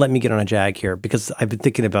do not let me get on a jag here because I've been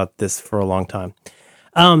thinking about this for a long time.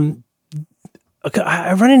 I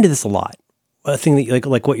run into this a lot. A thing that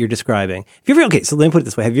like what you're describing. So let me put it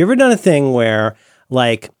this way. Have you ever done a thing where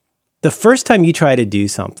like the first time you try to do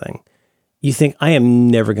something, you think, I am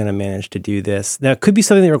never going to manage to do this. Now, it could be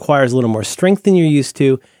something that requires a little more strength than you're used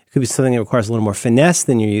to. It could be something that requires a little more finesse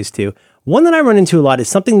than you're used to. One that I run into a lot is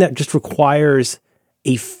something that just requires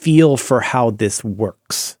a feel for how this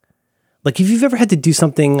works. Like if you've ever had to do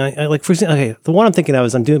something, like for example, the one I'm thinking of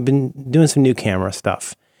is been doing some new camera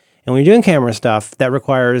stuff. And when you're doing camera stuff, that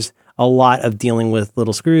requires a lot of dealing with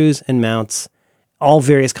little screws and mounts, all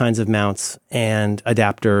various kinds of mounts and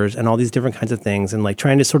adapters and all these different kinds of things, and like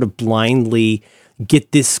trying to sort of blindly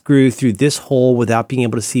get this screw through this hole without being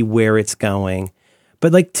able to see where it's going.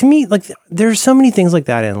 But like to me, like there's so many things like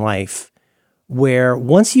that in life where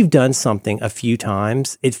once you've done something a few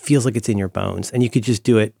times, it feels like it's in your bones, and you could just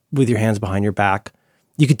do it with your hands behind your back.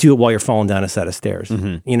 You could do it while you're falling down a set of stairs,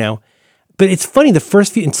 you know? But it's funny, the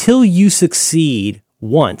first few, until you succeed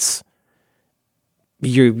once,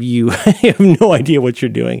 you have no idea what you're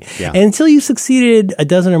doing. Yeah. And until you succeeded a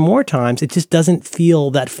dozen or more times, it just doesn't feel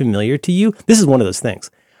that familiar to you. This is one of those things.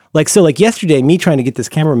 Like yesterday, me trying to get this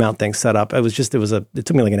camera mount thing set up, it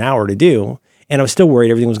took me like an hour to do. And I was still worried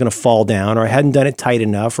everything was going to fall down, or I hadn't done it tight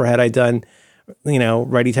enough, or had I done,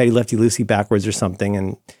 righty-tighty, lefty-loosey backwards or something.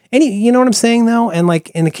 And you know what I'm saying though? And like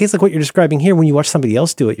in the case like what you're describing here, when you watch somebody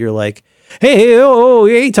else do it, you're like,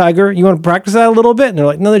 hey, Tiger, you want to practice that a little bit? And they're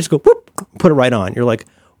like, no, they just go, whoop, put it right on. You're like,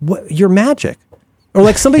 what? You're magic. Or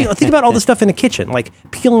like somebody, think about all the stuff in the kitchen, like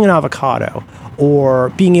peeling an avocado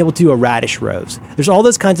or being able to do a radish rose. There's all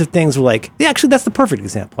those kinds of things where like, actually that's the perfect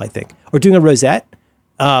example, I think. Or doing a rosette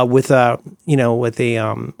on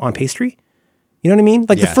pastry. You know what I mean?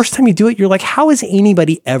 Like the first time you do it, you're like, how has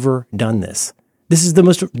anybody ever done this? This is the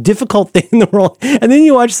most difficult thing in the world. And then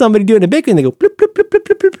you watch somebody do it in a bakery and they go, blip, blip, blip, blip,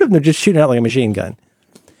 blip, blip, and they're just shooting out like a machine gun.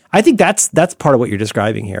 I think that's part of what you're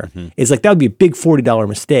describing here. Mm-hmm. Is like that would be a big $40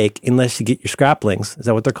 mistake unless you get your scraplings. Is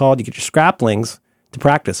that what they're called? You get your scraplings to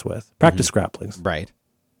practice with. Practice scraplings. Right.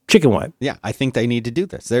 Chicken wipe. Yeah, I think they need to do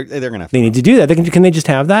this. They're going to have to. They need to do that. Can they just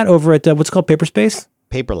have that over at what's called Paperspace?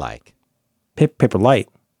 Paperlike. Paperlite.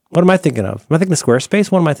 What am I thinking of? Am I thinking of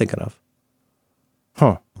Squarespace? What am I thinking of?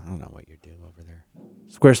 Huh. I don't know what you do over there.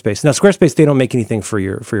 Squarespace. Now, Squarespace, they don't make anything for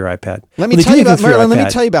your iPad. Let me tell you about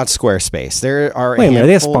Squarespace. There are Wait a minute, are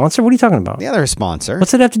they a sponsor? What are you talking about? Yeah, they're a sponsor.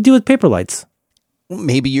 What's it have to do with Paperlights?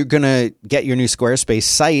 Maybe you're going to get your new Squarespace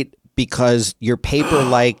site because your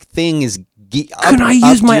paper-like thing is Can I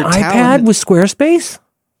use my iPad with Squarespace?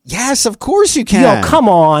 Yes, of course you can. Yo, come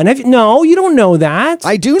on. No, you don't know that.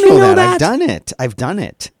 I do know that. I've done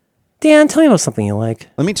it. Dan, tell me about something you like.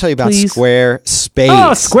 Let me tell you about Squarespace.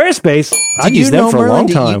 Oh, Squarespace. I've used them for a long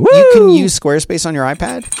time. You can use Squarespace on your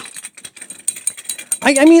iPad?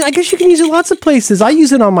 I mean, I guess you can use it lots of places. I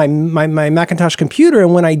use it on my Macintosh computer,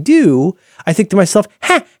 and when I do, I think to myself,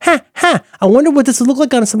 I wonder what this would look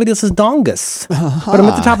like on somebody else's dongus. But I'm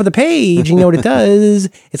at the top of the page, and you know what it does?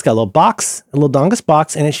 It's got a little dongus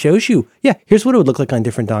box, and it shows you, here's what it would look like on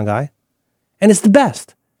different dongai. And it's the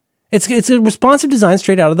best. It's a responsive design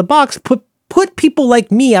straight out of the box. Put people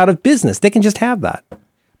like me out of business. They can just have that.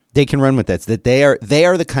 They can run with that. That they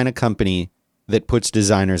are the kind of company that puts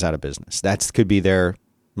designers out of business. That could be their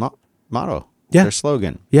motto, their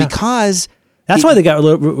slogan. Yeah. Because that's why they got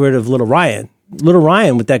rid of Little Ryan. Little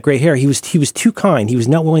Ryan with that gray hair, he was too kind. He was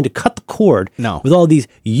not willing to cut the cord with all these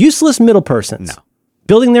useless middle persons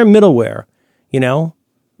building their middleware,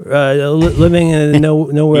 living in a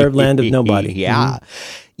nowhere land of nobody. Yeah.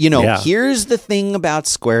 Here's the thing about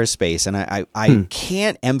Squarespace, and I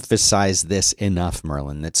can't emphasize this enough,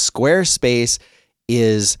 Merlin, that Squarespace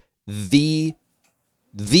is the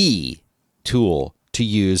tool to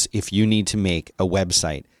use if you need to make a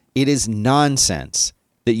website. It is nonsense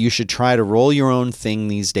that you should try to roll your own thing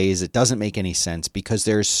these days. It doesn't make any sense because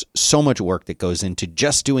there's so much work that goes into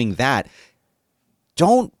just doing that.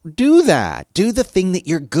 Don't do that. Do the thing that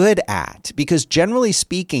you're good at, because generally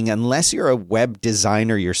speaking, unless you're a web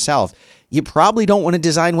designer yourself, you probably don't want to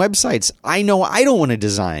design websites. I know I don't want to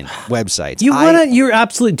design websites. You're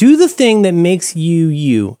absolutely, do the thing that makes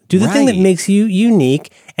you. Do the thing that makes you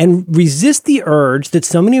unique, and resist the urge that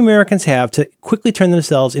so many Americans have to quickly turn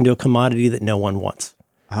themselves into a commodity that no one wants.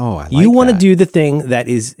 Oh, I like You want to do the thing that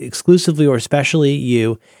is exclusively or especially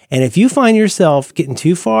you. And if you find yourself getting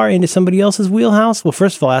too far into somebody else's wheelhouse, well,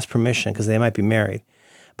 first of all, ask permission because they might be married.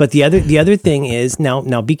 But the other thing is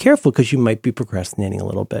now be careful because you might be procrastinating a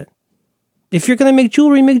little bit. If you're going to make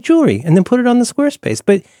jewelry and then put it on the Squarespace.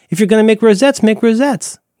 But if you're going to make rosettes, But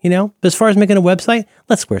as far as making a website,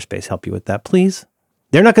 let Squarespace help you with that, please.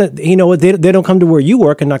 They're not going to, they don't come to where you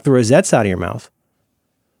work and knock the rosettes out of your mouth.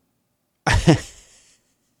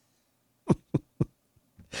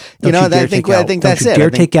 I think that's it. Dare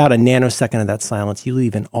take out a nanosecond of that silence. You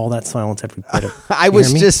leave in all that silence every bit of.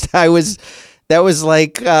 That was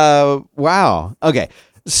like, wow. Okay.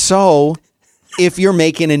 So if you're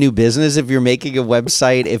making a new business, if you're making a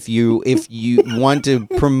website, if you want to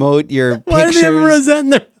promote your pictures, why do they have a rosette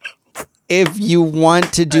in there? If you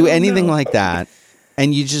want to do anything like that,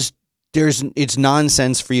 and you just, it's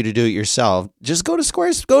nonsense for you to do it yourself, just go to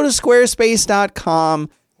squarespace.com.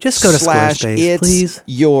 Just go to Squarespace, please. It's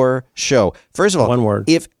your show. First of all, one word.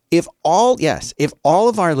 If all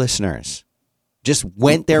of our listeners just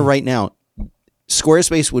went there right now,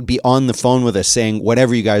 Squarespace would be on the phone with us saying,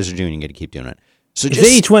 whatever you guys are doing, you got to keep doing it. So if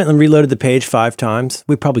they each went and reloaded the page 5 times,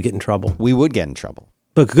 we'd probably get in trouble. We would get in trouble.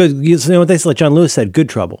 But good, you know what they said? Like John Lewis said, good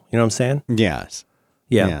trouble. You know what I'm saying? Yes.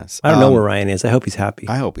 Yeah. Yes. I don't know where Ryan is. I hope he's happy.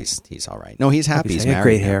 I hope he's all right. No, he's happy. He's married.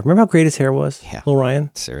 Great hair. Remember how great his hair was? Yeah. Little Ryan?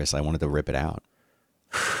 Seriously, I wanted to rip it out.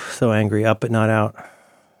 So angry, up but not out.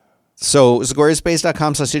 So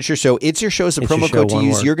Squarespace.com/It's Your Show. It's Your Show is a promo code to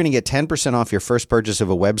use. Word. You're going to get 10% off your first purchase of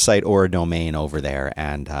a website or a domain over there.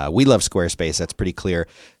 And we love Squarespace. That's pretty clear.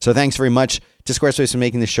 So thanks very much to Squarespace for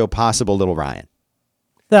making this show possible, Little Ryan.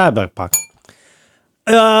 My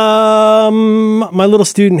little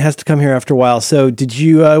student has to come here after a while. So did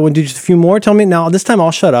you want to do just a few more? Tell me now. This time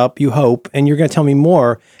I'll shut up, you hope, and you're going to tell me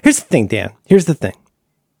more. Here's the thing, Dan. Here's the thing.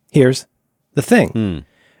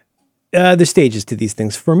 There's stages to these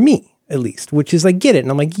things for me, at least, which is I get it.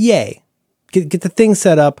 And I'm like, yay. Get the thing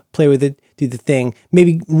set up, play with it, do the thing,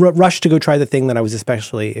 maybe rush to go try the thing that I was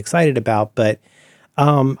especially excited about. But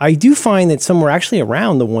I do find that somewhere actually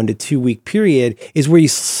around the 1 to 2 week period is where you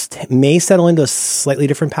may settle into a slightly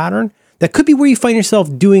different pattern. That could be where you find yourself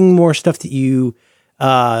doing more stuff that you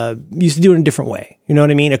used to do in a different way. You know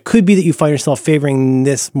what I mean? It could be that you find yourself favoring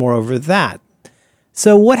this more over that.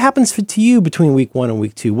 So what happens to you between week 1 and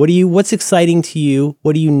week 2? What's exciting to you?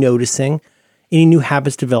 What are you noticing? Any new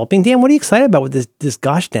habits developing? Dan, what are you excited about with this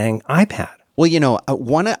gosh dang iPad? Well,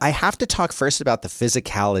 I have to talk first about the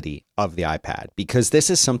physicality of the iPad, because this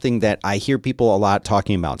is something that I hear people a lot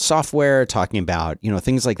talking about software, talking about,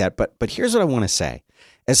 things like that. But here's what I want to say,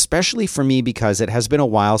 especially for me, because it has been a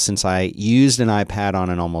while since I used an iPad on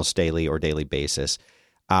an almost daily or daily basis,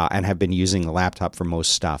 and have been using the laptop for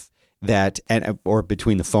most stuff or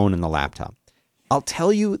between the phone and the laptop. I'll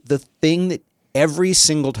tell you the thing that every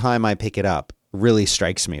single time I pick it up really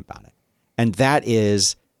strikes me about it. And that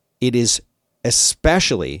is, it is,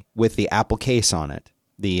 especially with the Apple case on it,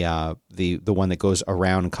 the one that goes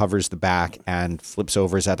around and covers the back and flips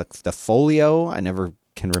over. Is that the folio? I never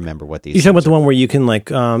can remember what these. You're talking about the one where you can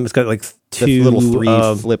it's got like two the little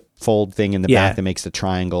three flip fold thing in the back that makes the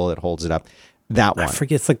triangle that holds it up. That one. I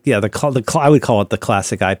forget. It's like I would call it the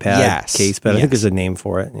classic iPad case, but I think there's a name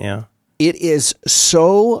for it. Yeah. It is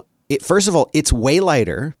so. First of all, it's way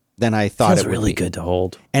lighter than I thought it would really be. Good to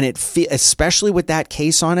hold. And especially with that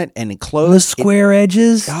case on it and enclosed. The square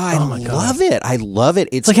edges. I love it. I love it.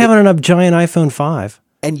 It's like having a giant iPhone 5.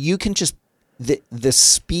 And you can just, the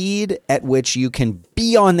speed at which you can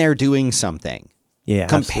be on there doing something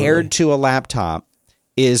compared to a laptop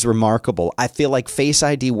is remarkable. I feel like Face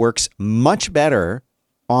ID works much better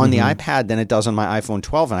on the iPad than it does on my iPhone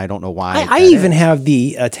 12, and I don't know why. I even have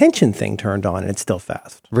the attention thing turned on, and it's still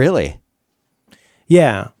fast. Really?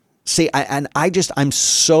 Yeah. See, I'm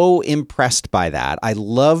so impressed by that. I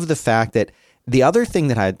love the fact that the other thing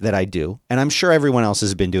that I do, and I'm sure everyone else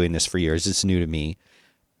has been doing this for years, it's new to me,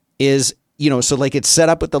 is, so like it's set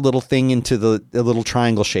up with the little thing into the little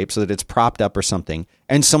triangle shape so that it's propped up or something.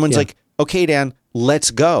 And someone's like, okay, Dan, let's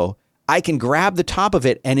go. I can grab the top of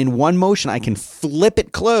it, and in one motion, I can flip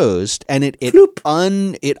it closed, and it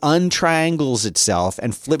untriangles itself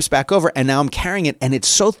and flips back over. And now I'm carrying it, and it's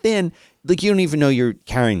so thin, like you don't even know you're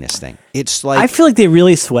carrying this thing. It's like, I feel like they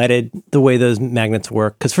really sweated the way those magnets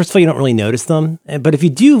work, because first of all, you don't really notice them. But if you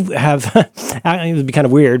do have, it would be kind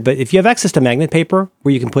of weird, but if you have access to magnet paper,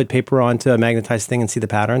 where you can put paper onto a magnetized thing and see the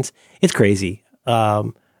patterns, it's crazy.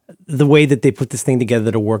 The way that they put this thing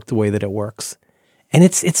together to work the way that it works. And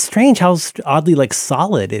it's strange how oddly like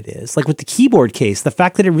solid it is. Like with the keyboard case, the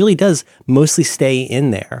fact that it really does mostly stay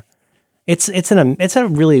in there. It's a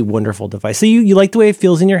really wonderful device. So you like the way it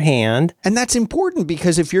feels in your hand. And that's important,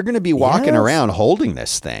 because if you're going to be walking around holding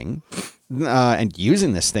this thing and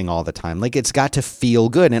using this thing all the time, like it's got to feel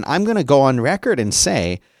good. And I'm going to go on record and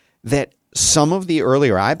say that some of the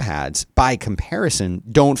earlier iPads, by comparison,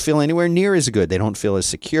 don't feel anywhere near as good. They don't feel as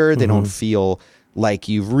secure. They don't feel like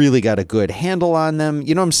you've really got a good handle on them.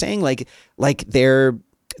 You know what I'm saying? Like they're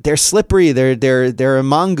slippery. They're a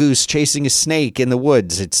mongoose chasing a snake in the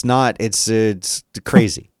woods. It's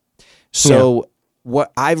crazy. So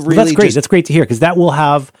what I've really that's great. That's great to hear, because that will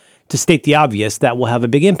have, to state the obvious, that will have a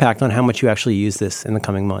big impact on how much you actually use this in the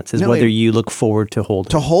coming months, whether you look forward to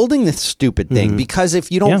holding this stupid thing. Because if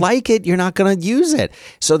you don't like it, you're not going to use it.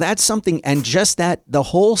 So that's something. And just that, the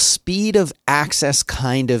whole speed of access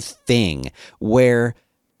kind of thing where,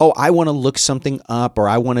 I want to look something up, or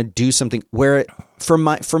I want to do something, where for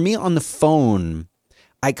me on the phone,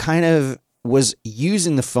 I kind of was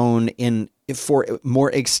using the phone for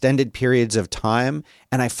more extended periods of time.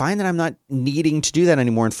 And I find that I'm not needing to do that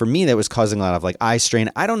anymore. And for me, that was causing a lot of like eye strain.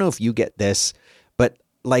 I don't know if you get this, but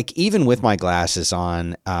like even with my glasses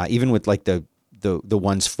on, even with like the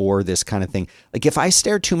ones for this kind of thing, like if I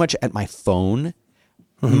stare too much at my phone,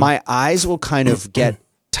 my eyes will kind of get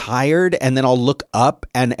tired, and then I'll look up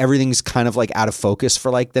and everything's kind of like out of focus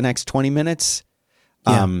for like the next 20 minutes.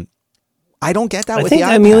 I don't get that with the iPad.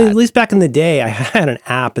 I mean, at least back in the day, I had an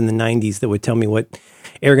app in the 90s that would tell me what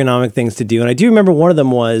ergonomic things to do. And I do remember one of them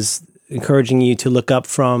was encouraging you to look up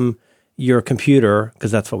from your computer, because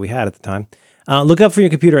that's what we had at the time. Look up from your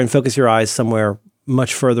computer and focus your eyes somewhere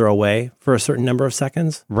much further away for a certain number of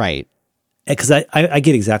seconds. Right. Because I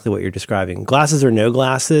get exactly what you're describing. Glasses or no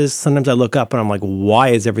glasses, sometimes I look up and I'm like, why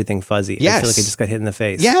is everything fuzzy? Yes. I feel like I just got hit in the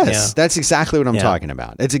face. Yes, that's exactly what I'm talking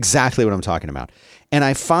about. It's exactly what I'm talking about. And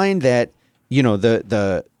I find that,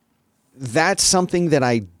 that's something that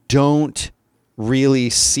I don't really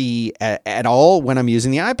see at all when I'm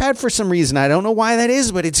using the iPad for some reason. I don't know why that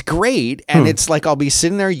is, but it's great. And it's like I'll be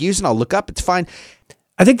sitting there using, I'll look up, it's fine.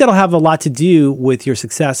 I think that'll have a lot to do with your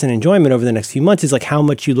success and enjoyment over the next few months, is like how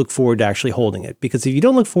much you look forward to actually holding it. Because if you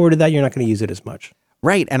don't look forward to that, you're not going to use it as much.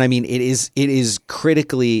 Right. And I mean, it is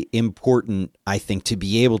critically important, I think, to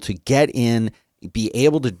be able to get in, be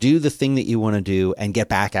able to do the thing that you want to do and get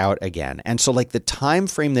back out again. And so like the time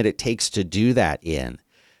frame that it takes to do that in,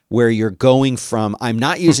 where you're going from I'm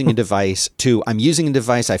not using a device to I'm using a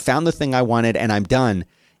device, I found the thing I wanted and I'm done,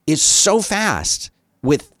 is so fast.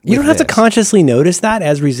 You don't have to this. consciously notice that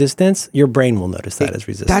as resistance. Your brain will notice that as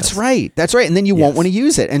resistance. That's right. That's right. And then you won't want to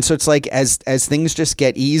use it. And so it's like as things just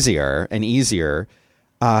get easier and easier,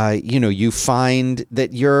 you find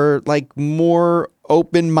that you're like more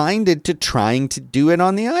open-minded to trying to do it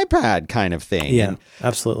on the iPad kind of thing. Yeah, and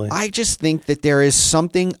absolutely. I just think that there is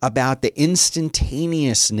something about the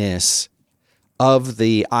instantaneousness of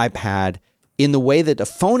the iPad in the way that the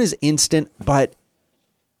phone is instant, but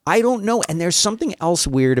I don't know. And there's something else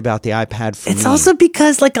weird about the iPad for me. It's also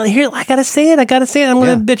because, like, here, I got to say it. I'm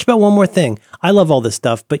going to bitch about one more thing. I love all this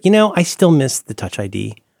stuff, but, I still miss the Touch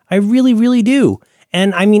ID. I really, really do.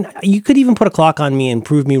 And, I mean, you could even put a clock on me and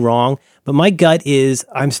prove me wrong, but my gut is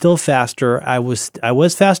I'm still faster. I was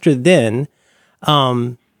faster then.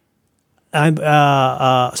 Sorry, I'm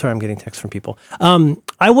getting texts from people.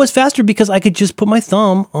 I was faster because I could just put my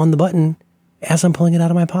thumb on the button as I'm pulling it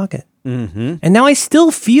out of my pocket. Mm-hmm. And now I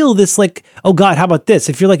still feel this like, oh God, how about this?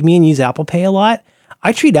 If you're like me and use Apple Pay a lot,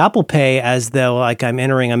 I treat Apple Pay as though like I'm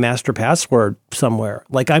entering a master password somewhere.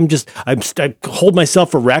 Like I hold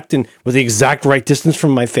myself erect and with the exact right distance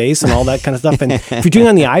from my face and all that kind of stuff. And if you're doing it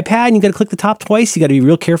on the iPad and you got to click the top twice, you got to be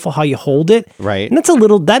real careful how you hold it. Right. And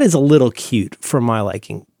that is a little cute for my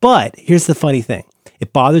liking. But here's the funny thing.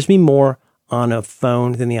 It bothers me more on a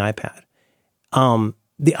phone than the iPad.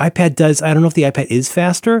 The iPad does, I don't know if the iPad is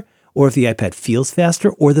faster or if the iPad feels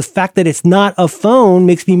faster, or the fact that it's not a phone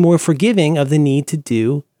makes me more forgiving of the need to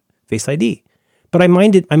do Face ID. But I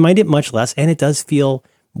mind it much less, and it does feel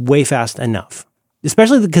way fast enough,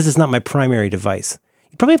 especially because it's not my primary device.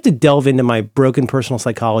 You probably have to delve into my broken personal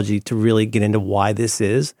psychology to really get into why this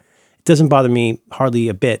is. It doesn't bother me hardly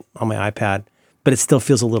a bit on my iPad, but it still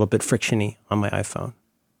feels a little bit frictiony on my iPhone.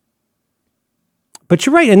 But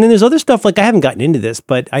you're right. And then there's other stuff, like I haven't gotten into this,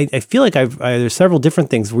 but I feel like there's several different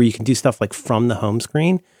things where you can do stuff like from the home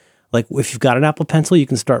screen. Like if you've got an Apple Pencil, you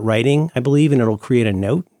can start writing, I believe, and it'll create a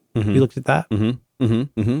note. Mm-hmm. You looked at that? Mm-hmm.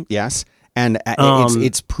 Mm-hmm. Mm-hmm. Yes. And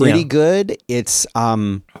it's pretty good. It's,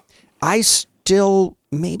 I still,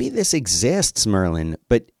 maybe this exists, Merlin,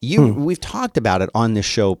 but we've talked about it on this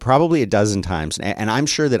show probably a dozen times. And I'm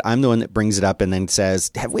sure that I'm the one that brings it up and then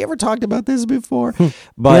says, have we ever talked about this before?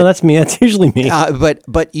 But yeah, that's me. That's usually me.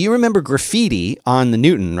 But you remember graffiti on the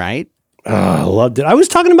Newton, right? I loved it. I was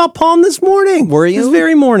talking about Palm this morning. Were you? This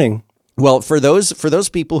very morning. Well, for those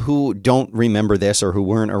people who don't remember this or who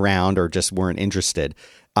weren't around or just weren't interested,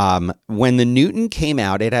 when the Newton came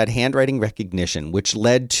out, it had handwriting recognition, which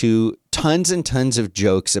led to tons and tons of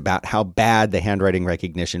jokes about how bad the handwriting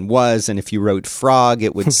recognition was. And if you wrote frog,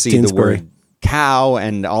 it would see the word cow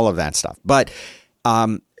and all of that stuff. But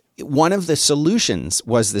one of the solutions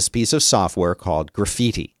was this piece of software called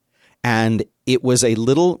Graffiti. And it was a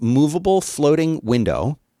little movable floating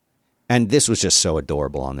window. And this was just so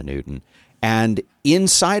adorable on the Newton. And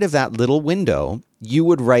inside of that little window, you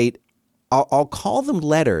would write, I'll call them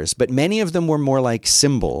letters, but many of them were more like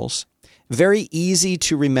symbols, very easy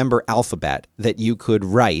to remember alphabet that you could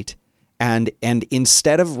write. And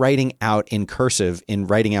instead of writing out in cursive, in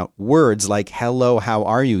writing out words like, hello, how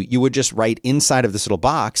are you? You would just write inside of this little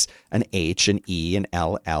box an H, an E, an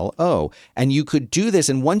L, L, O. And you could do this.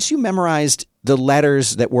 And once you memorized the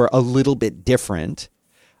letters that were a little bit different,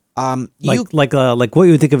 like what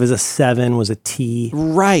you would think of as a 7 was a T.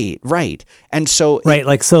 Right. And so, but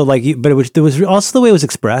it was also the way it was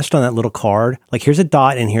expressed on that little card. Like here's a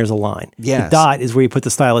dot and here's a line. Yes. The dot is where you put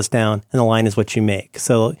the stylus down and the line is what you make.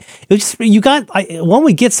 So it was just, one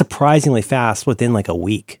would get surprisingly fast within like a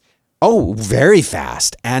week. Oh, very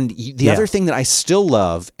fast. And the other thing that I still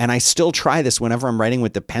love, and I still try this whenever I'm writing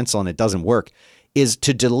with the pencil and it doesn't work, is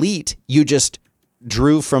to delete, you just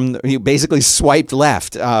you basically swiped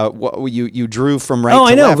left. You drew from right to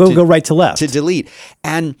left. Oh, I know. Go right to left. To delete.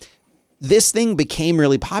 And this thing became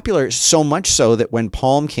really popular, so much so that when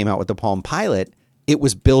Palm came out with the Palm Pilot, it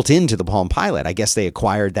was built into the Palm Pilot. I guess they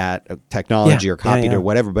acquired that technology or copied or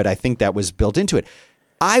whatever, but I think that was built into it.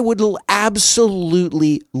 I would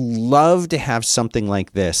absolutely love to have something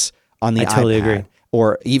like this on the iPad. Totally agree.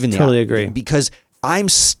 Or even totally agree. Because I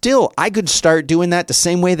could start doing that the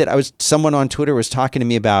same way that someone on Twitter was talking to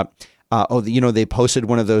me about, they posted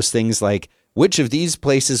one of those things like, which of these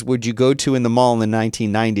places would you go to in the mall in the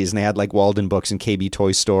 1990s? And they had like Walden Books and KB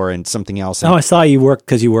Toy Store and something else. And, I saw you work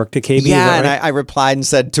because you worked at KB. Yeah, and I replied and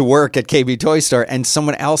said to work at KB Toy Store. And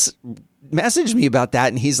someone else messaged me about that,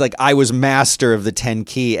 and he's like, I was master of the 10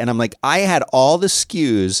 key. And I'm like, I had all the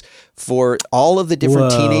SKUs for all of the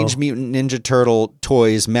different Teenage Mutant Ninja Turtle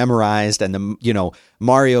toys memorized, and the,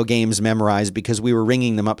 Mario games memorized, because we were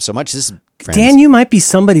ringing them up so much. This, friends, Dan, you might be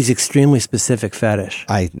somebody's extremely specific fetish.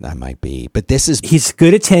 I might be, but he's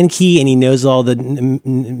good at 10 key, and he knows all the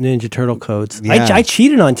Ninja Turtle codes. Yeah. I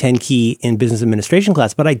cheated on 10 key in business administration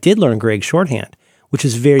class, but I did learn Greg's shorthand, which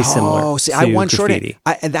is very similar. Oh, see, to I won graffiti.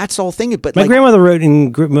 shorthand. And that's the whole thing. But my grandmother wrote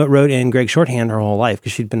in Greg's shorthand her whole life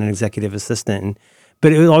because she'd been an executive assistant.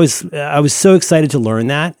 But it was always, I was so excited to learn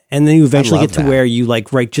that. And then you eventually get to where you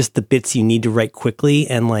like write just the bits you need to write quickly.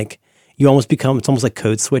 And like, you almost become, it's almost like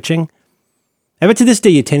code switching. I bet to this day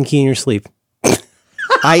you 10 key in your sleep.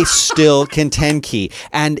 I still can 10 key.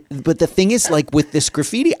 But the thing is, like with this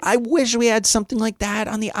graffiti, I wish we had something like that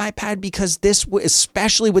on the iPad, because this,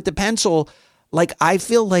 especially with the pencil, like I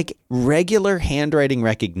feel like regular handwriting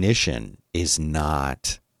recognition is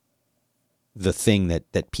not the thing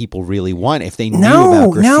that people really want if they knew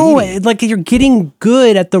about graffiti. No, like you're getting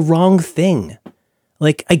good at the wrong thing.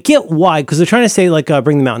 Like I get why, because they're trying to say like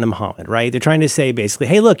bring the mountain to Muhammad, right? They're trying to say basically,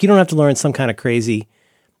 hey, look, you don't have to learn some kind of crazy,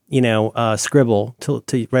 scribble to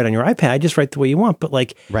write on your iPad. Just write the way you want. But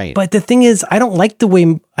like, right. But the thing is, I don't like the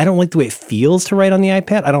way it feels to write on the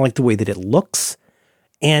iPad. I don't like the way that it looks.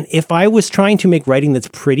 And if I was trying to make writing that's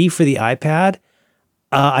pretty for the iPad,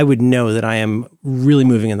 I would know that I am really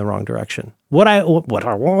moving in the wrong direction. What I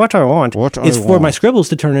want is for my scribbles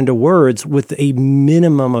to turn into words with a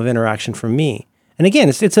minimum of interaction from me. And again,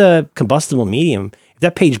 it's a combustible medium. If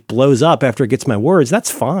that page blows up after it gets my words,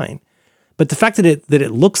 that's fine. But the fact that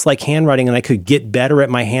it looks like handwriting and I could get better at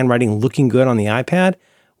my handwriting looking good on the iPad,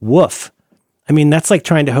 woof. I mean, that's like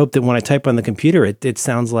trying to hope that when I type on the computer, it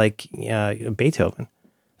sounds like Beethoven.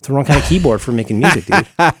 It's the wrong kind of keyboard for making music, dude.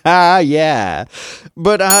 Yeah.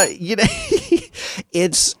 But,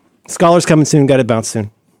 it's... Scholar's coming soon. Got to bounce soon.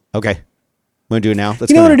 Okay. Want to do it now?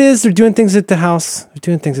 You know what it is? They're doing things at the house.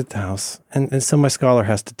 And so my Scholar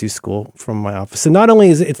has to do school from my office. So not only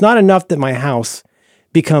is it's not enough that my house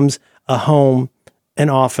becomes a home, an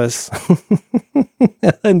office,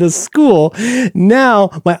 and a school.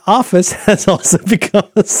 Now my office has also become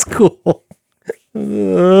a school.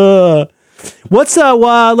 Listen,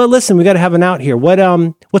 we got to have an out here.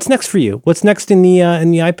 What's next for you? What's next in the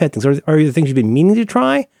iPad things? Are there things you've been meaning to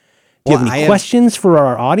try? Do you have any questions for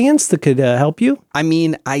our audience that could help you? I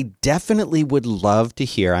mean, I definitely would love to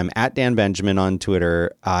hear. I'm at Dan Benjamin on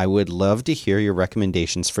Twitter. I would love to hear your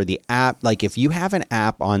recommendations for the app. Like if you have an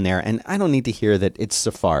app on there, and I don't need to hear that it's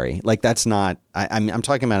Safari. Like that's not, I'm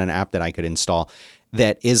talking about an app that I could install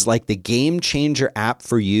that is like the game changer app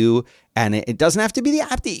for you. And it doesn't have to be the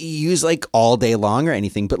app that you use like all day long or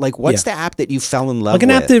anything, but like what's the app that you fell in love with?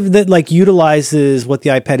 Like an app that like utilizes what the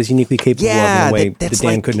iPad is uniquely capable of in a way that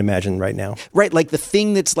Dan couldn't imagine right now. Right, like the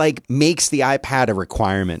thing that's like makes the iPad a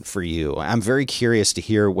requirement for you. I'm very curious to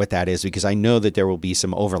hear what that is, because I know that there will be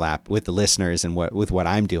some overlap with the listeners and with what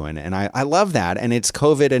I'm doing. And I love that. And it's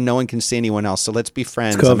COVID and no one can see anyone else. So let's be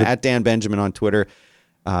friends. I'm at Dan Benjamin on Twitter.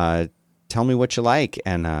 Tell me what you like,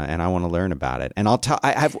 and I want to learn about it. And I'll tell.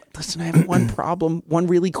 I have one problem, one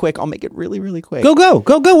really quick. I'll make it really, really quick. Go.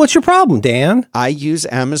 What's your problem, Dan? I use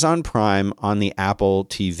Amazon Prime on the Apple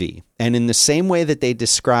TV, and in the same way that they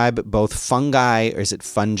describe both fungi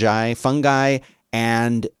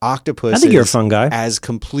and octopus, I think you're a fungi, as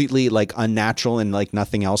completely like unnatural and like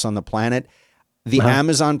nothing else on the planet. The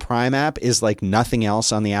Amazon Prime app is like nothing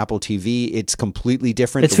else on the Apple TV. It's completely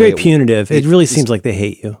different. It's very punitive. It really seems like they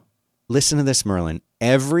hate you. Listen to this, Merlin.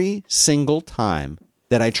 Every single time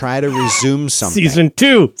that I try to resume something. Season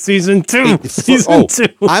two.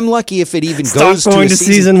 I'm lucky if it even goes to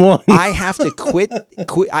season one. I have to quit.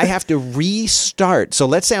 I have to restart. So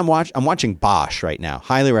let's say I'm watching Bosch right now.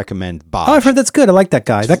 Highly recommend Bosch. Oh, I've heard that's good. I like that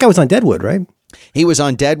guy. That guy was on Deadwood, right? He was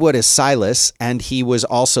on Deadwood as Silas, and he was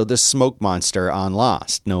also the smoke monster on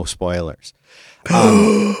Lost. No spoilers.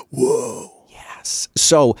 Whoa.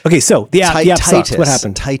 So the app sucks. What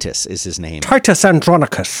happened? Titus is his name. Titus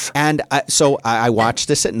Andronicus. And I watch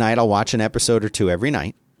this at night. I'll watch an episode or two every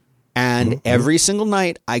night. And every single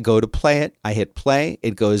night I go to play it. I hit play.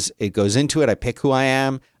 It goes into it. I pick who I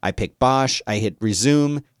am. I pick Bosch. I hit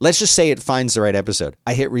resume. Let's just say it finds the right episode.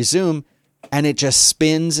 I hit resume. and it just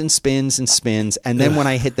spins and spins and spins. And then when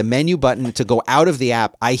I hit the menu button to go out of the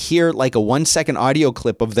app, I hear like a 1-second audio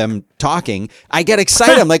clip of them talking. I get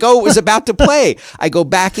excited. I'm like, oh, it was about to play. I go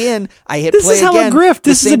back in. I hit play again. This is how a grift.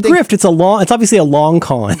 This is a grift. It's obviously a long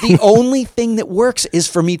con. The only thing that works is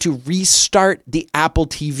for me to restart the Apple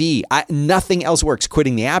TV. Nothing else works.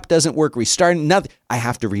 Quitting the app doesn't work. Restarting, nothing. I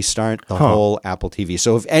have to restart the whole Apple TV.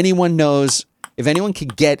 So if anyone knows, if anyone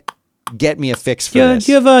could get me a fix for this.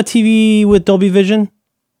 Do you have a TV with Dolby Vision?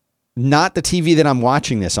 Not the TV that I'm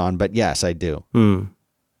watching this on, but yes, I do.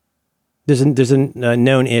 There's a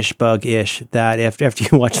known-ish bug-ish that after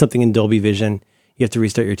you watch something in Dolby Vision, you have to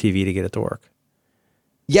restart your TV to get it to work.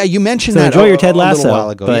 Yeah, you mentioned so that enjoy your Ted a Lasso, little while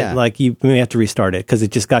ago. But like you may have to restart it because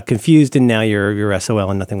it just got confused and now you're SOL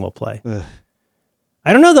and nothing will play. Ugh.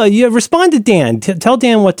 I don't know though. You respond to Dan. Tell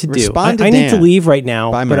Dan what to do. I need to leave right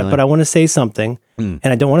now, but I want to say something, and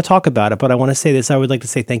I don't want to talk about it. But I want to say this. I would like to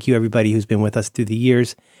say thank you everybody who's been with us through the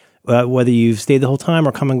years, whether you've stayed the whole time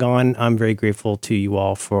or come and gone. I'm very grateful to you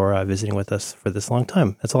all for visiting with us for this long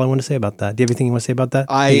time. That's all I want to say about that. Do you have anything you want to say about that?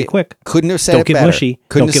 Make it quick. Couldn't have said don't it get better. Mushy.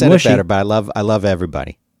 Couldn't don't have get said mushy. it better. But I love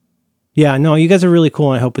everybody. Yeah, no, you guys are really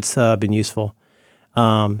cool, and I hope it's been useful.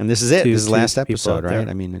 And this is it. This is the last episode, right?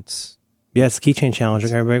 I mean, it's. Yeah, it's the Keychain Challenge.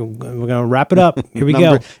 We're going to wrap it up. Here we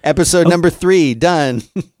go. Episode number 3, done.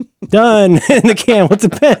 Done. In the can. What's a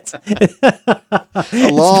pet? A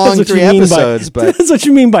long 3 episodes, but. That's what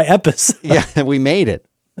you mean by episode. Yeah, we made it.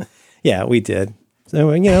 Yeah, we did.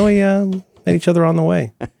 So, we met each other on the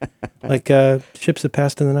way. Like ships that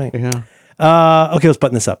passed in the night. Yeah. Okay, let's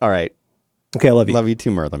button this up. All right. Okay, I love you. Love you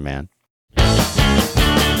too, Merlin, man.